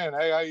checking in.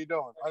 Hey, how you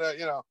doing?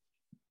 You know,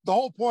 the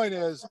whole point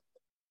is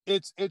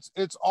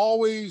it's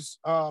always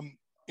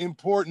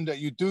important that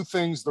you do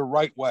things the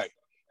right way.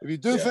 If you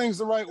do things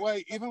the right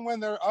way, even when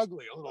they're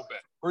ugly a little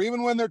bit, or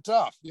even when they're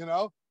tough, you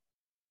know,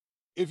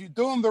 if you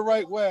do them the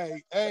right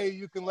way, A,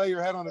 you can lay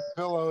your head on a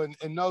pillow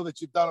and know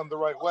that you've done them the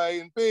right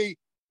way. And B,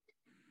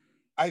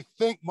 I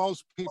think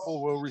most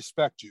people will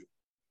respect you.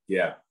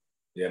 Yeah.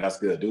 Yeah, that's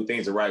good. Do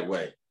things the right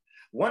way.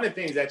 One of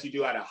the things that you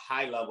do at a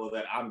high level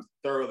that I'm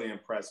thoroughly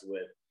impressed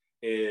with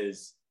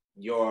is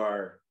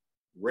your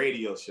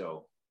radio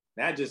show.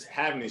 Not just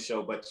having a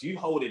show, but you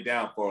hold it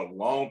down for a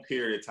long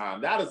period of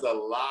time. That is a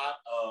lot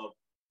of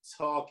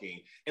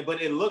talking,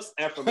 but it looks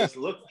effortless,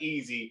 looks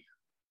easy.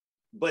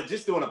 But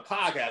just doing a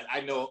podcast,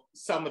 I know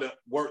some of the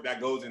work that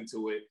goes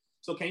into it.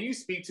 So can you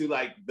speak to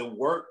like the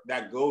work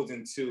that goes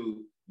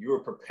into you're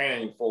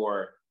preparing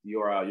for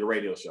your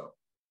radio show?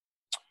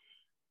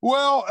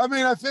 Well, I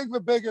mean, I think the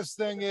biggest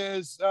thing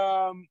is,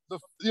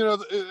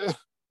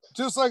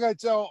 just like I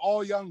tell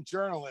all young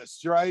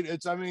journalists, right?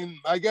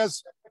 I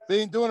guess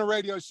doing a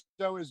radio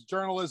show is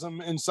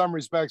journalism in some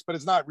respects, but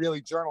it's not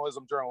really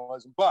journalism.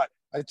 But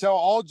I tell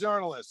all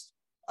journalists,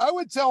 I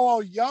would tell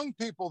all young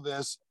people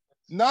this,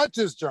 not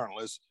just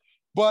journalists,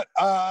 but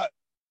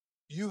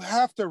you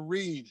have to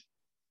read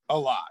a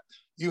lot.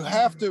 You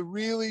have to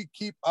really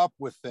keep up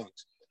with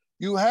things.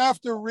 You have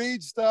to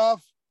read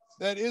stuff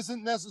that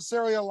isn't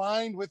necessarily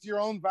aligned with your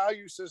own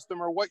value system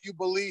or what you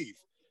believe.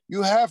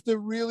 You have to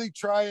really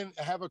try and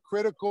have a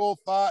critical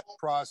thought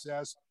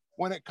process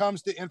when it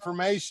comes to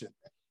information.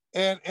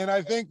 And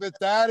I think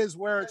that is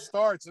where it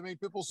starts. I mean,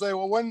 people say,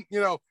 well, when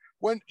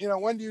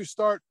do you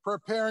start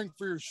preparing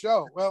for your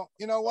show? Well,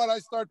 you know what? I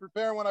start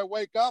preparing when I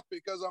wake up,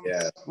 because I'm,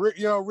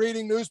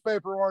 reading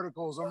newspaper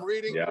articles. I'm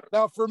reading. Yeah.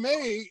 Now, for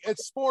me,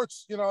 it's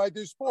sports. You know, I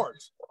do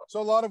sports.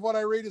 So a lot of what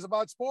I read is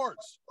about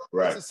sports.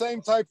 Right. It's the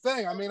same type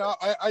thing. I mean,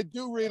 I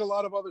do read a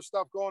lot of other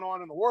stuff going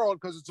on in the world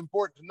because it's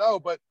important to know.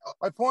 But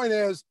my point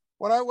is,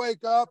 when I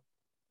wake up,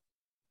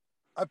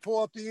 I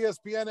pull up the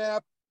ESPN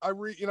app. I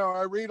read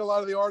a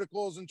lot of the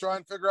articles and try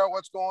and figure out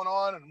what's going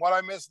on and what I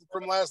missed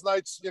from last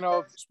night's,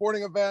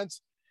 sporting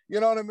events.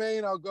 You know what I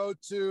mean? I'll go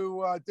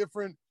to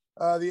different,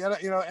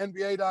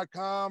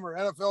 NBA.com or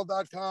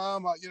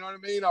NFL.com. You know what I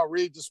mean? I'll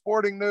read the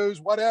sporting news,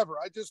 whatever.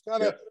 I just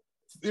kind of,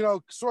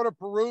 sort of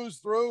peruse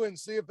through and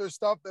see if there's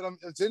stuff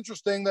it's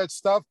interesting. That's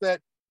stuff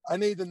that I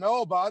need to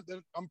know about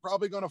that I'm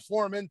probably going to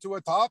form into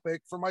a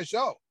topic for my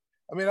show.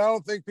 I mean, I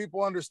don't think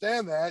people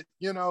understand that,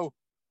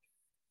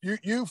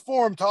 you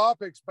form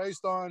topics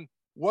based on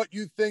what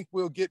you think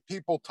will get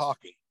people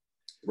talking.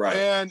 Right.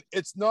 And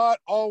it's not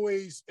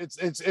always,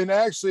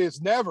 it's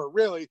never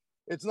really,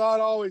 it's not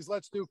always,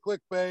 let's do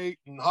clickbait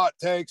and hot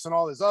takes and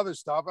all this other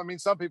stuff. I mean,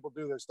 some people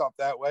do their stuff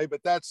that way,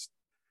 but that's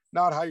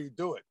not how you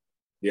do it.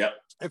 Yeah.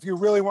 If you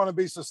really want to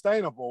be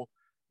sustainable,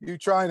 you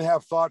try and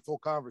have thoughtful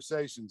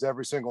conversations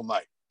every single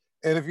night.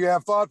 And if you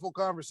have thoughtful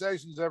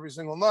conversations every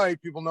single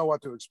night, people know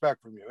what to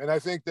expect from you. And I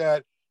think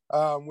that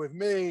with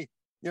me,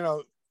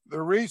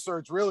 the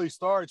research really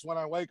starts when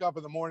I wake up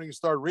in the morning and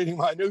start reading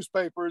my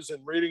newspapers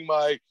and reading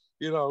my,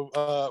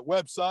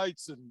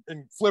 websites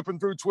and flipping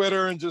through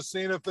Twitter and just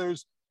seeing if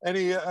there's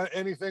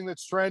anything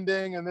that's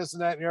trending and this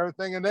and that and the other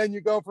thing. And then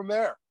you go from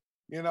there,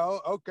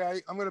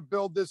 okay, I'm going to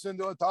build this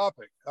into a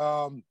topic.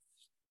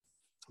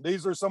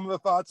 These are some of the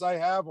thoughts I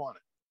have on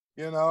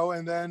it,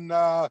 and then,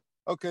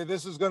 okay,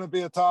 this is going to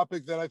be a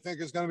topic that I think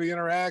is going to be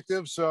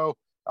interactive. So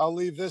I'll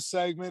leave this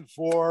segment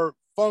for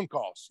phone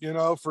calls,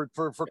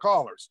 for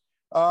callers.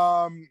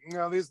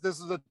 This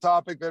is a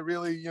topic that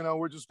really,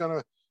 we're just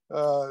going to,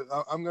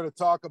 I'm going to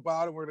talk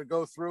about it. We're going to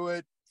go through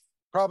it.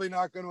 Probably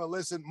not going to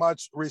elicit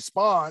much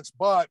response,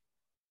 but,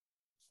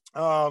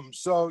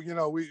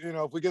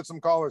 if we get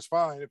some callers,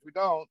 fine. If we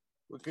don't,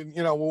 we can,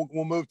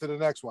 we'll move to the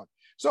next one.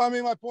 So, I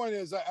mean, my point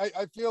is,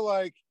 I feel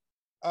like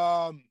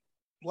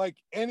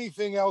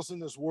anything else in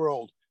this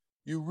world,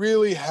 you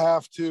really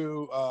have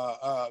to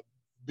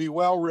be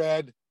well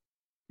read.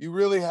 you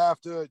really have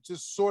to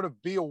just sort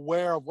of be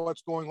aware of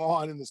what's going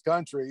on in this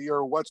country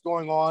or what's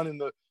going on in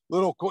the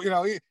little, you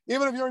know, even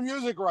if you're a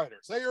music writer,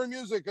 say you're a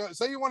music,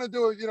 say you want to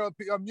do, you know,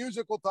 a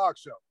musical talk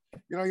show,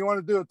 you know, you want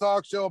to do a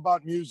talk show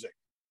about music.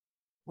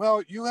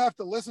 Well, you have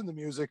to listen to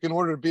music in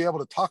order to be able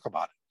to talk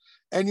about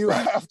it. And you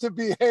have to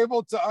be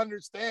able to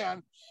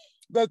understand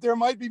that there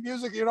might be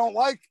music you don't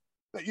like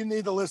that you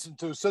need to listen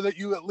to so that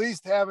you at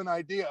least have an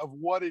idea of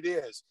what it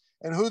is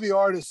and who the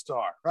artists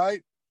are,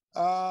 right?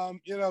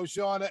 You know,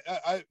 Sean,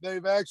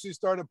 they've actually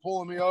started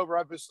pulling me over.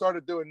 I've just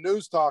started doing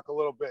news talk a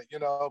little bit, you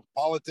know,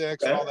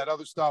 politics and all that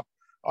other stuff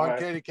on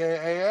KDK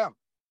AM.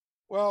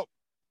 Well,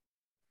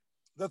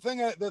 the thing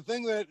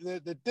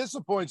that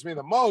disappoints me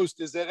the most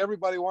is that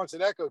everybody wants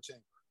an echo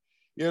chamber.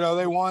 You know,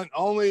 they want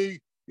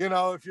only, you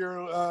know, if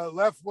you're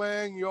left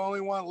wing, you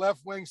only want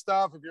left wing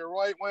stuff. If you're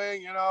right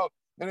wing, you know,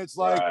 and it's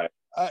like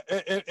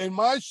in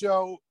my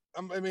show,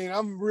 I mean,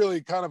 I'm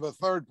really kind of a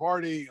third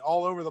party,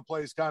 all over the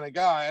place kind of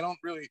guy. I don't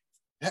really,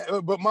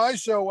 but my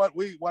show,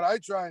 what I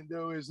try and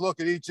do is look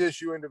at each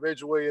issue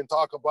individually and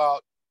talk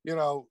about, you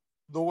know,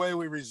 the way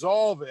we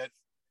resolve it.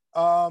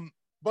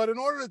 But in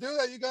order to do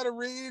that, you got to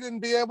read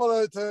and be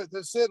able to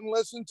sit and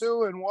listen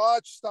to and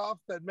watch stuff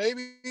that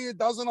maybe it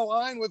doesn't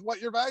align with what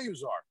your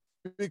values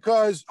are.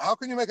 Because how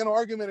can you make an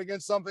argument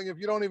against something if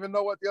you don't even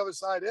know what the other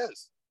side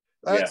is?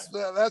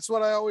 That's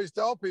what I always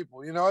tell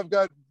people. You know, I've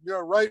got, you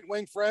know,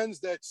 right-wing friends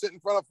that sit in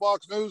front of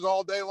Fox News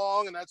all day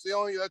long, and that's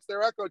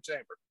their echo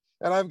chamber.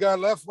 And I've got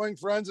left-wing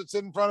friends that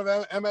sit in front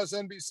of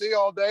MSNBC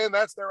all day, and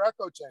that's their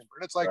echo chamber.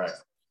 And it's like,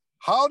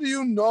 how do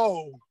you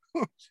know?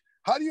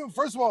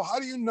 First of all, how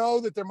do you know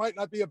that there might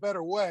not be a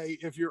better way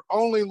if you're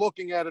only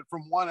looking at it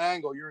from one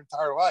angle your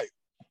entire life?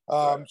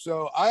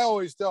 So I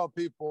always tell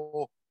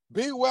people,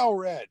 be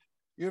well-read.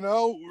 You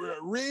know,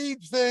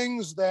 read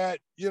things that,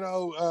 you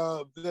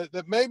know,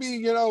 that maybe,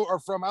 you know, are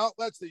from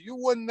outlets that you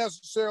wouldn't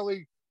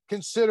necessarily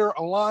consider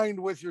aligned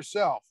with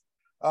yourself.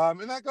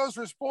 And that goes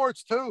for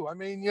sports too. I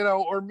mean, you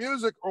know, or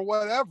music or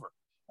whatever.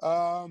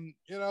 You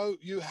know,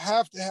 you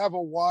have to have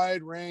a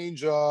wide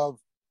range of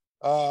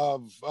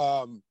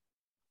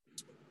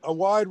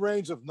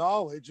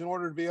knowledge in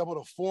order to be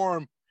able to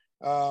form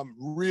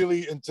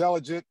really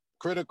intelligent,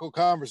 critical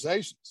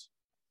conversations.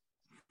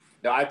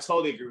 No, I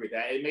totally agree with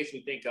that. It makes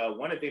me think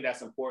one of the things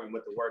that's important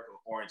with the work of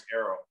Orange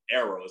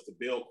Arrow is to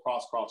build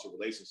cross-cultural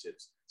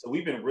relationships. So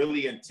we've been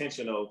really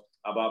intentional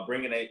about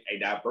bringing a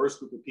diverse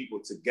group of people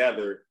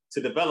together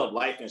to develop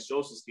life and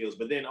social skills,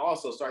 but then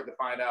also start to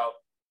find out,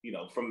 you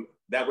know, from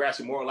that we're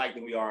actually more alike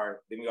than we are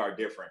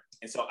different.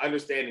 And so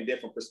understanding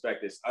different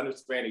perspectives,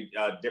 understanding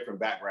different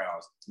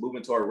backgrounds,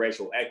 moving toward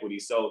racial equity.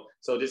 So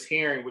just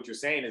hearing what you're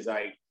saying is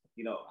like,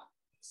 you know,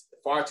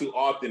 far too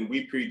often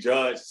we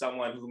prejudge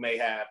someone who may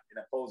have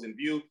an opposing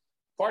view,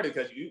 partly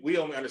because we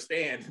don't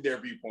understand their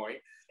viewpoint,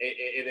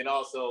 and then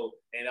also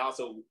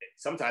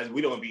sometimes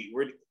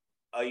we're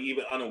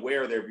even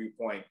unaware of their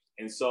viewpoint.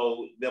 And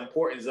so the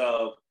importance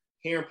of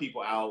hearing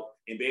people out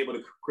and be able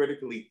to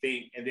critically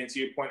think, and then to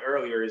your point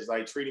earlier, is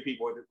like treating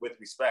people with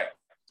respect.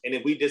 And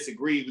if we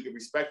disagree, we can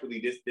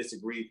respectfully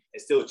disagree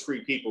and still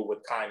treat people with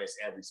kindness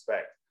and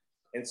respect.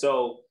 And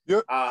so,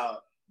 go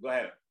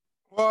ahead.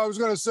 Well, I was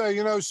going to say,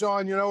 you know,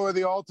 Sean, you know where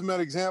the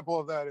ultimate example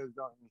of that is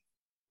done?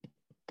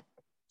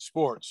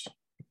 Sports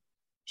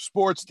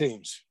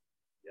teams.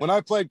 Yep. When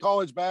I played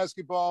college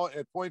basketball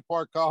at Point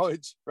Park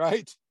College,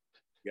 right?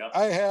 Yep.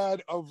 I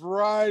had a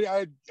variety.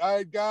 I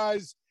had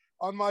guys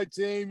on my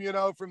team, you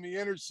know, from the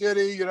inner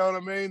city, you know what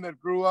I mean, that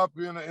grew up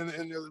in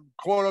the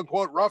quote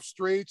unquote rough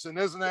streets and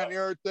this and that and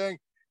the other thing.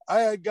 I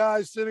had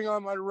guys sitting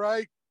on my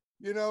right,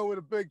 you know, with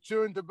a big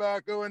chewing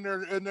tobacco in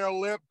their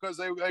lip because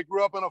they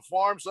grew up on a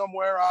farm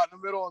somewhere out in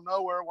the middle of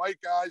nowhere,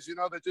 white guys, you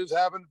know, that just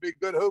happened to be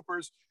good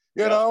hoopers.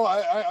 You know,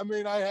 I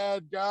mean, I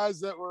had guys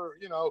that were,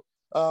 you know,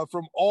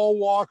 from all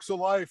walks of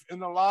life in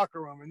the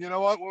locker room. And you know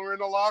what? When we were in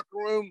the locker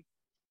room,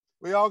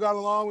 we all got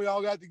along. We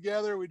all got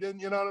together. We didn't,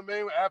 you know what I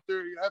mean?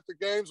 After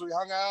games, we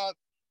hung out.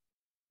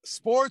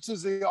 Sports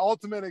is the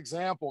ultimate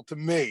example to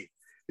me,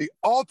 the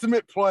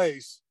ultimate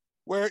place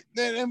where,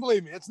 and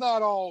believe me, it's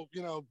not all,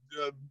 you know,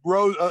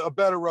 a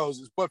bed of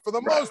roses, but for the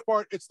most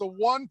part, it's the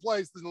one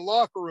place in the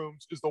locker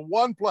rooms is the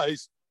one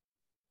place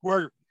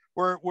where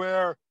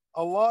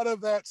a lot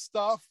of that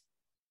stuff,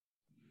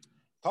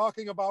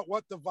 talking about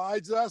what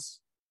divides us,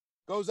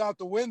 goes out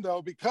the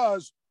window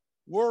because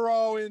we're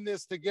all in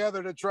this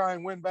together to try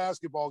and win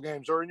basketball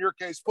games, or in your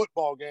case,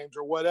 football games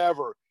or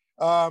whatever.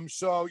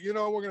 So, you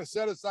know, we're going to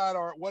set aside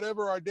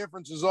whatever our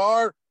differences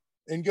are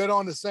and get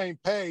on the same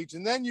page.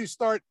 And then you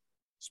start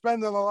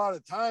spending a lot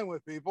of time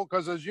with people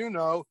because, as you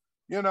know,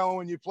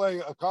 when you play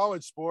a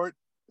college sport,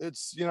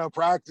 it's, you know,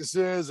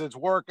 practices, it's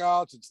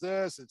workouts, it's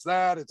this, it's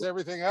that, it's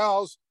everything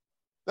else.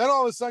 Then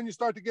all of a sudden you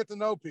start to get to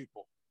know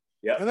people.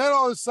 Yeah. And then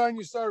all of a sudden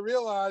you start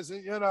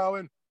realizing, you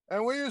know,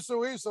 and we used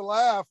to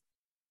laugh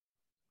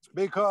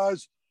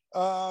because,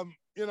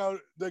 you know,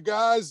 the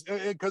guys,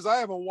 because I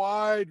have a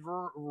wide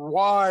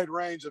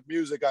range of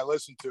music I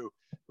listen to,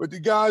 but the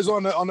guys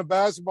on the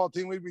basketball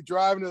team, we'd be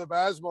driving to the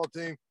basketball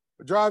team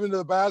driving to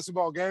the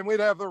basketball game, we'd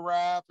have the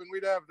rap and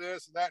we'd have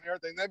this and that and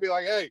everything. They'd be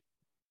like, hey,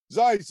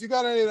 Zeiss, you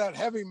got any of that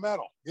heavy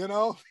metal,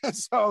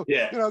 So,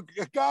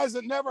 guys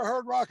that never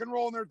heard rock and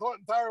roll in their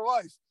entire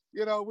life,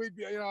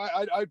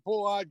 I'd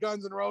pull out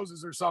Guns N'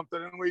 Roses or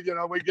something and we'd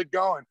get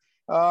going.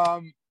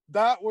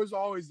 That was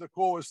always the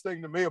coolest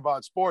thing to me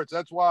about sports.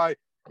 That's why,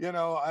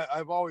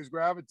 I've always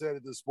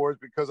gravitated to sports,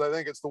 because I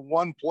think it's the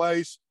one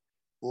place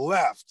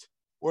left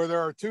where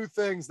there are two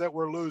things that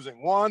we're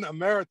losing. One, a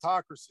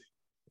meritocracy.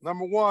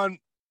 Number one,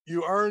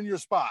 you earn your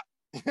spot.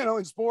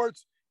 In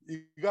sports,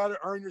 you got to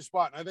earn your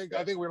spot. And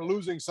I think we're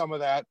losing some of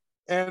that.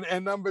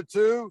 And number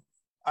two,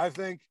 I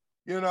think,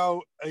 a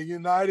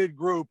united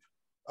group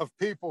of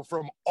people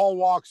from all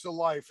walks of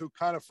life who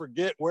kind of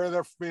forget where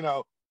they're,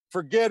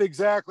 forget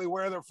exactly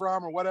where they're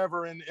from or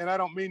whatever. And I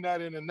don't mean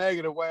that in a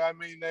negative way. I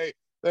mean,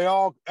 they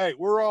all, hey,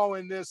 we're all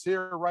in this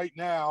here right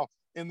now.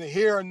 In the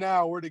here and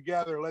now, we're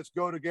together. Let's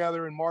go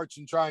together and march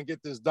and try and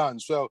get this done.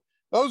 So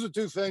those are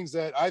two things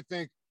that I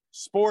think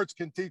sports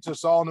can teach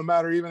us all, no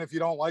matter, even if you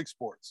don't like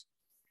sports.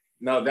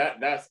 No,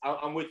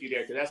 I'm with you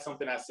there, because that's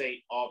something I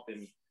say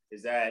often,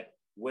 is that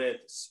with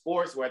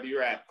sports, whether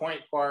you're at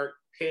Point Park,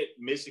 Pitt,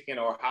 Michigan,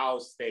 or Ohio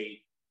State,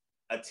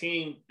 a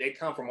team, they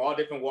come from all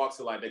different walks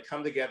of life. They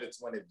come together to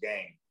win a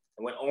game.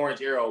 And when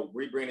Orange Arrow,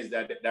 we bring is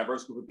that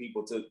diverse group of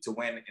people to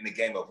win in the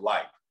game of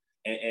life.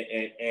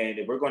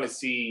 And we're going to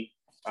see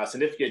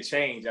significant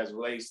change as it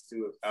relates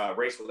to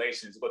race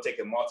relations. We'll take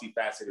a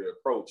multifaceted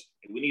approach.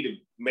 And we need to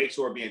make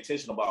sure we're being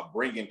intentional about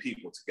bringing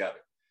people together.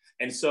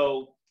 And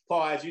so,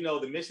 Paul, as you know,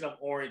 the mission of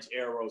Orange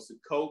Arrow is to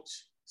coach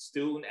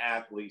student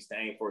athletes to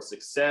aim for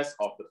success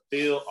off the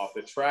field, off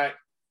the track,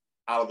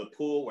 out of the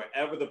pool,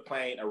 wherever the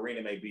playing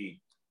arena may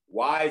be.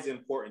 Why is it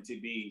important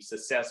to be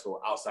successful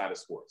outside of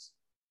sports?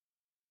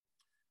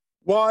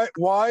 Why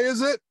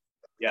is it?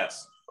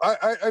 Yes.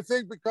 I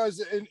think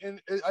because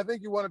I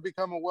think you want to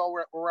become a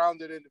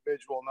well-rounded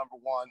individual, number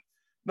one.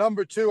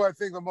 Number two, I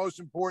think the most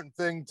important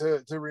thing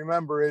to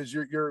remember is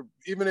you're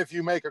even if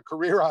you make a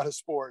career out of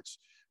sports,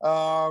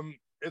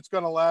 it's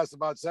going to last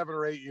about 7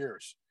 or 8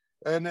 years.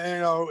 And,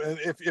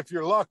 if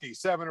you're lucky,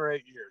 7 or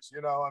 8 years,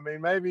 I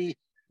mean, maybe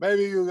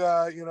you,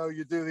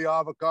 you do the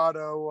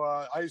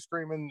avocado ice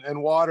cream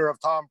and water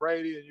of Tom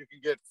Brady and you can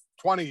get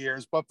 20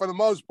 years. But for the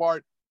most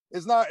part,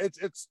 it's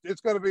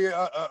going to be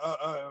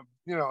a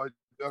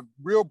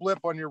real blip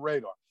on your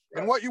radar.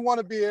 Right. And what you want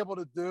to be able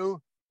to do,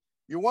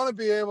 you want to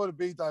be able to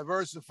be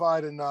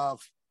diversified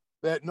enough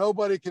that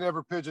nobody can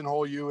ever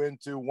pigeonhole you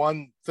into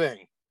one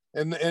thing.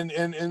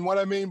 And what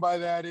I mean by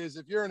that is,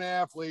 if you're an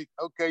athlete,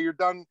 okay, you're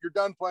done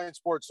playing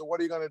sports. So what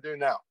are you going to do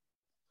now?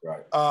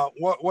 Right.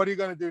 What are you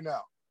going to do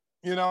now?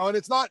 And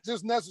it's not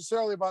just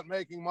necessarily about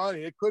making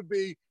money. It could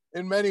be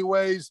in many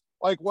ways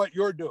like what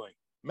you're doing,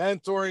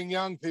 mentoring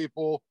young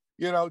people,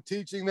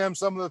 teaching them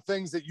some of the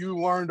things that you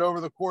learned over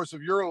the course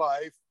of your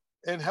life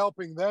and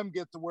helping them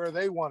get to where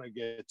they want to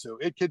get to.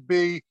 It could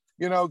be,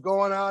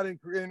 going out and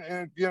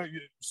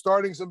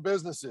starting some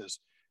businesses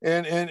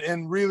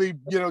and really,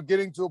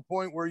 getting to a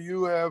point where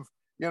you have,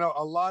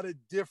 a lot of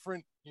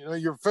different,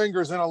 your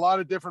fingers in a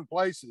lot of different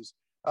places,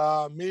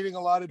 meeting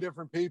a lot of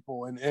different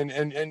people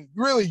and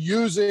really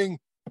using,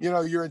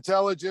 your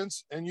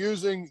intelligence and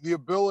using the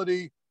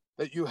ability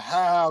that you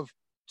have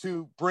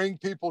to bring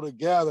people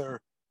together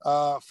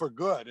for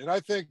good. And I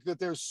think that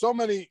there's so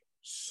many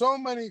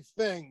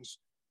things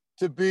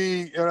to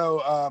be,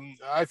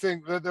 I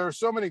think that there are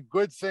so many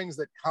good things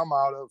that come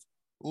out of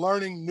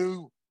learning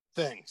new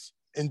things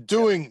and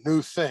doing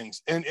new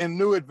things and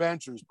new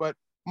adventures. But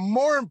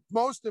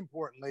most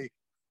importantly,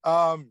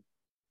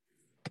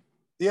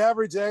 the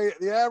average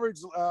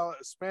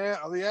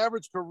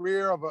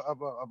career of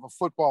a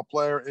football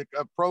player,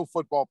 a pro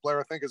football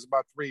player, I think is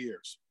about 3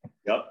 years.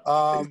 Yep.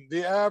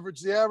 The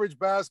average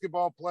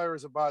basketball player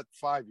is about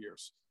 5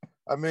 years.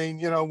 I mean,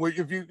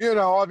 if you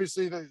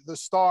obviously the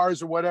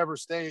stars or whatever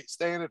stay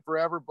in it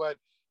forever, but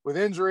with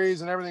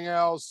injuries and everything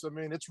else, I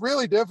mean, it's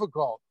really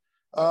difficult.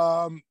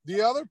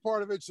 The other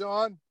part of it,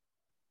 Sean,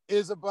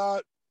 is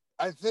about,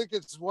 I think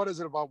it's,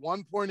 about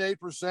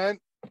 1.8%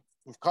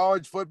 of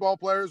college football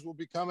players will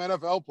become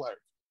NFL players.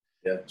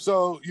 Yeah.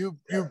 So you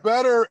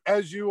better,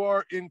 as you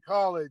are in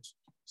college,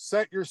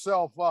 set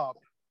yourself up,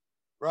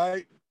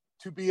 right,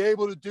 to be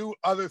able to do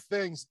other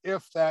things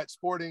if that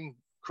sporting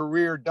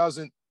career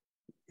doesn't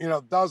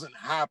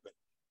happen.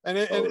 And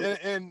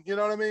you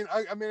know what I mean?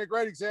 I mean, a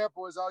great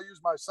example is, I'll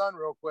use my son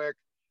real quick.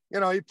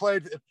 He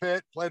played at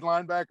Pitt, played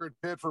linebacker at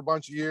Pitt for a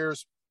bunch of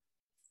years.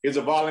 He was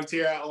a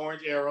volunteer at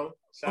Orange Arrow.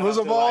 He was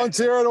a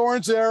volunteer at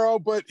Orange Arrow,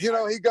 but they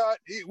redshirted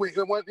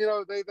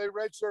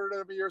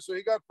him a year, so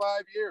he got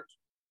 5 years.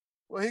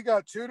 Well, he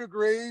got 2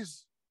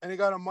 degrees and he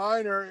got a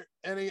minor,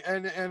 and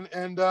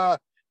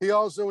he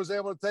also was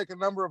able to take a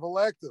number of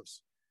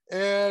electives.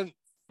 And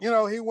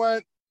he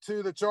went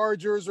to the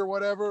Chargers or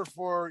whatever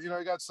for, he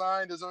got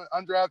signed as an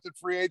undrafted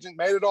free agent,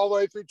 made it all the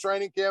way through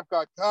training camp,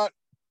 got cut.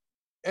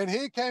 And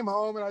he came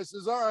home and I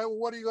says, all right, well,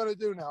 what are you going to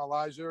do now,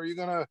 Elijah? Are you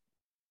going to,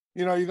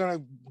 you're going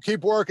to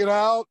keep working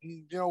out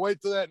and,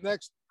 wait till that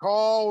next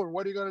call, or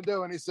what are you going to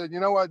do? And he said, you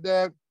know what,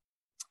 Dad,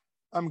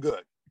 I'm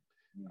good.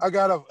 I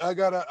got to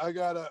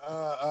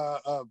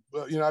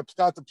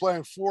play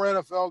in 4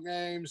 NFL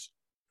games.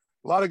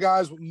 A lot of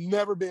guys will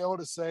never be able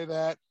to say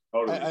that.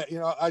 Totally.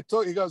 I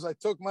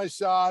took my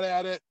shot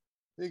at it.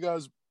 He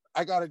goes,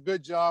 I got a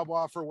good job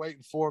offer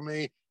waiting for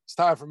me. It's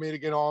time for me to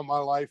get on with my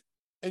life.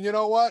 And you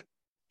know what?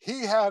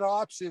 He had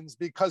options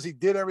because he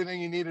did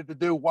everything he needed to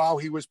do while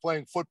he was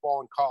playing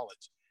football in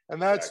college.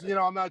 And that's, exactly.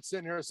 I'm not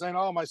sitting here saying,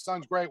 oh, my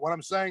son's great. What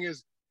I'm saying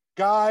is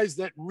guys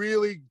that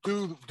really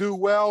do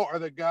well are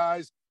the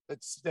guys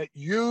that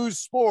use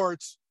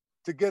sports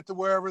to get to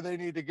wherever they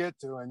need to get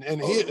to. And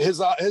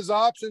his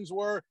options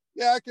were,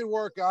 I can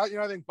work out.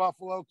 I think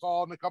Buffalo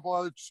called and a couple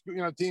other,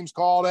 teams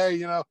called,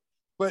 hey,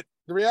 but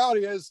the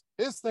reality is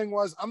his thing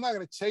was, I'm not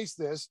going to chase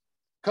this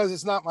because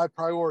it's not my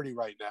priority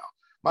right now.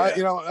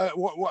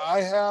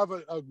 I have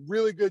a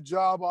really good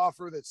job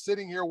offer that's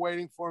sitting here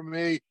waiting for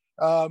me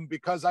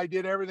because I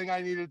did everything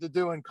I needed to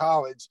do in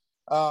college.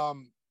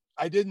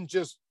 I didn't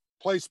just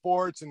play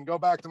sports and go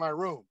back to my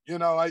room.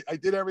 I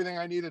did everything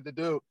I needed to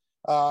do.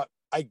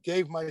 I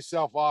gave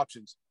myself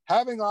options.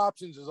 Having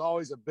options is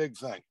always a big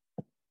thing.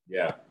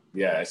 Yeah,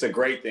 it's a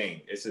great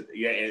thing.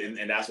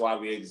 And that's why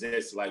we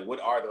exist. Like, what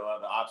are the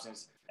other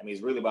options? I mean,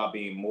 it's really about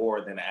being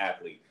more than an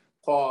athlete.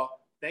 Paul,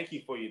 thank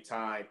you for your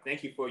time.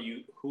 Thank you for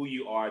who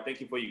you are. Thank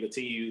you for your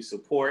continued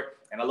support.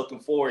 And I'm looking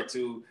forward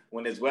to,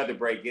 when there's weather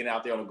break, getting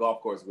out there on the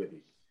golf course with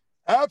you.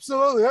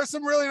 Absolutely. There's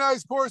some really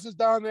nice courses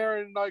down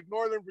there in like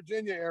Northern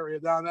Virginia area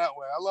down that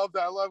way. I love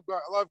that. I love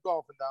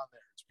golfing down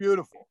there. It's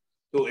beautiful.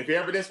 Cool. If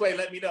you're ever this way,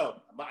 let me know.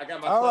 I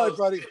got my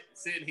clothes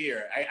sitting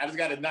here. I just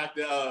got to knock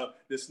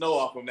the snow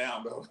off them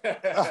now, bro.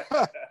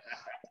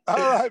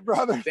 All right,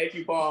 brother. Thank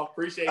you, Paul.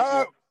 Appreciate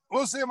you.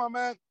 We'll see you, my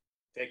man.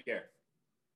 Take care.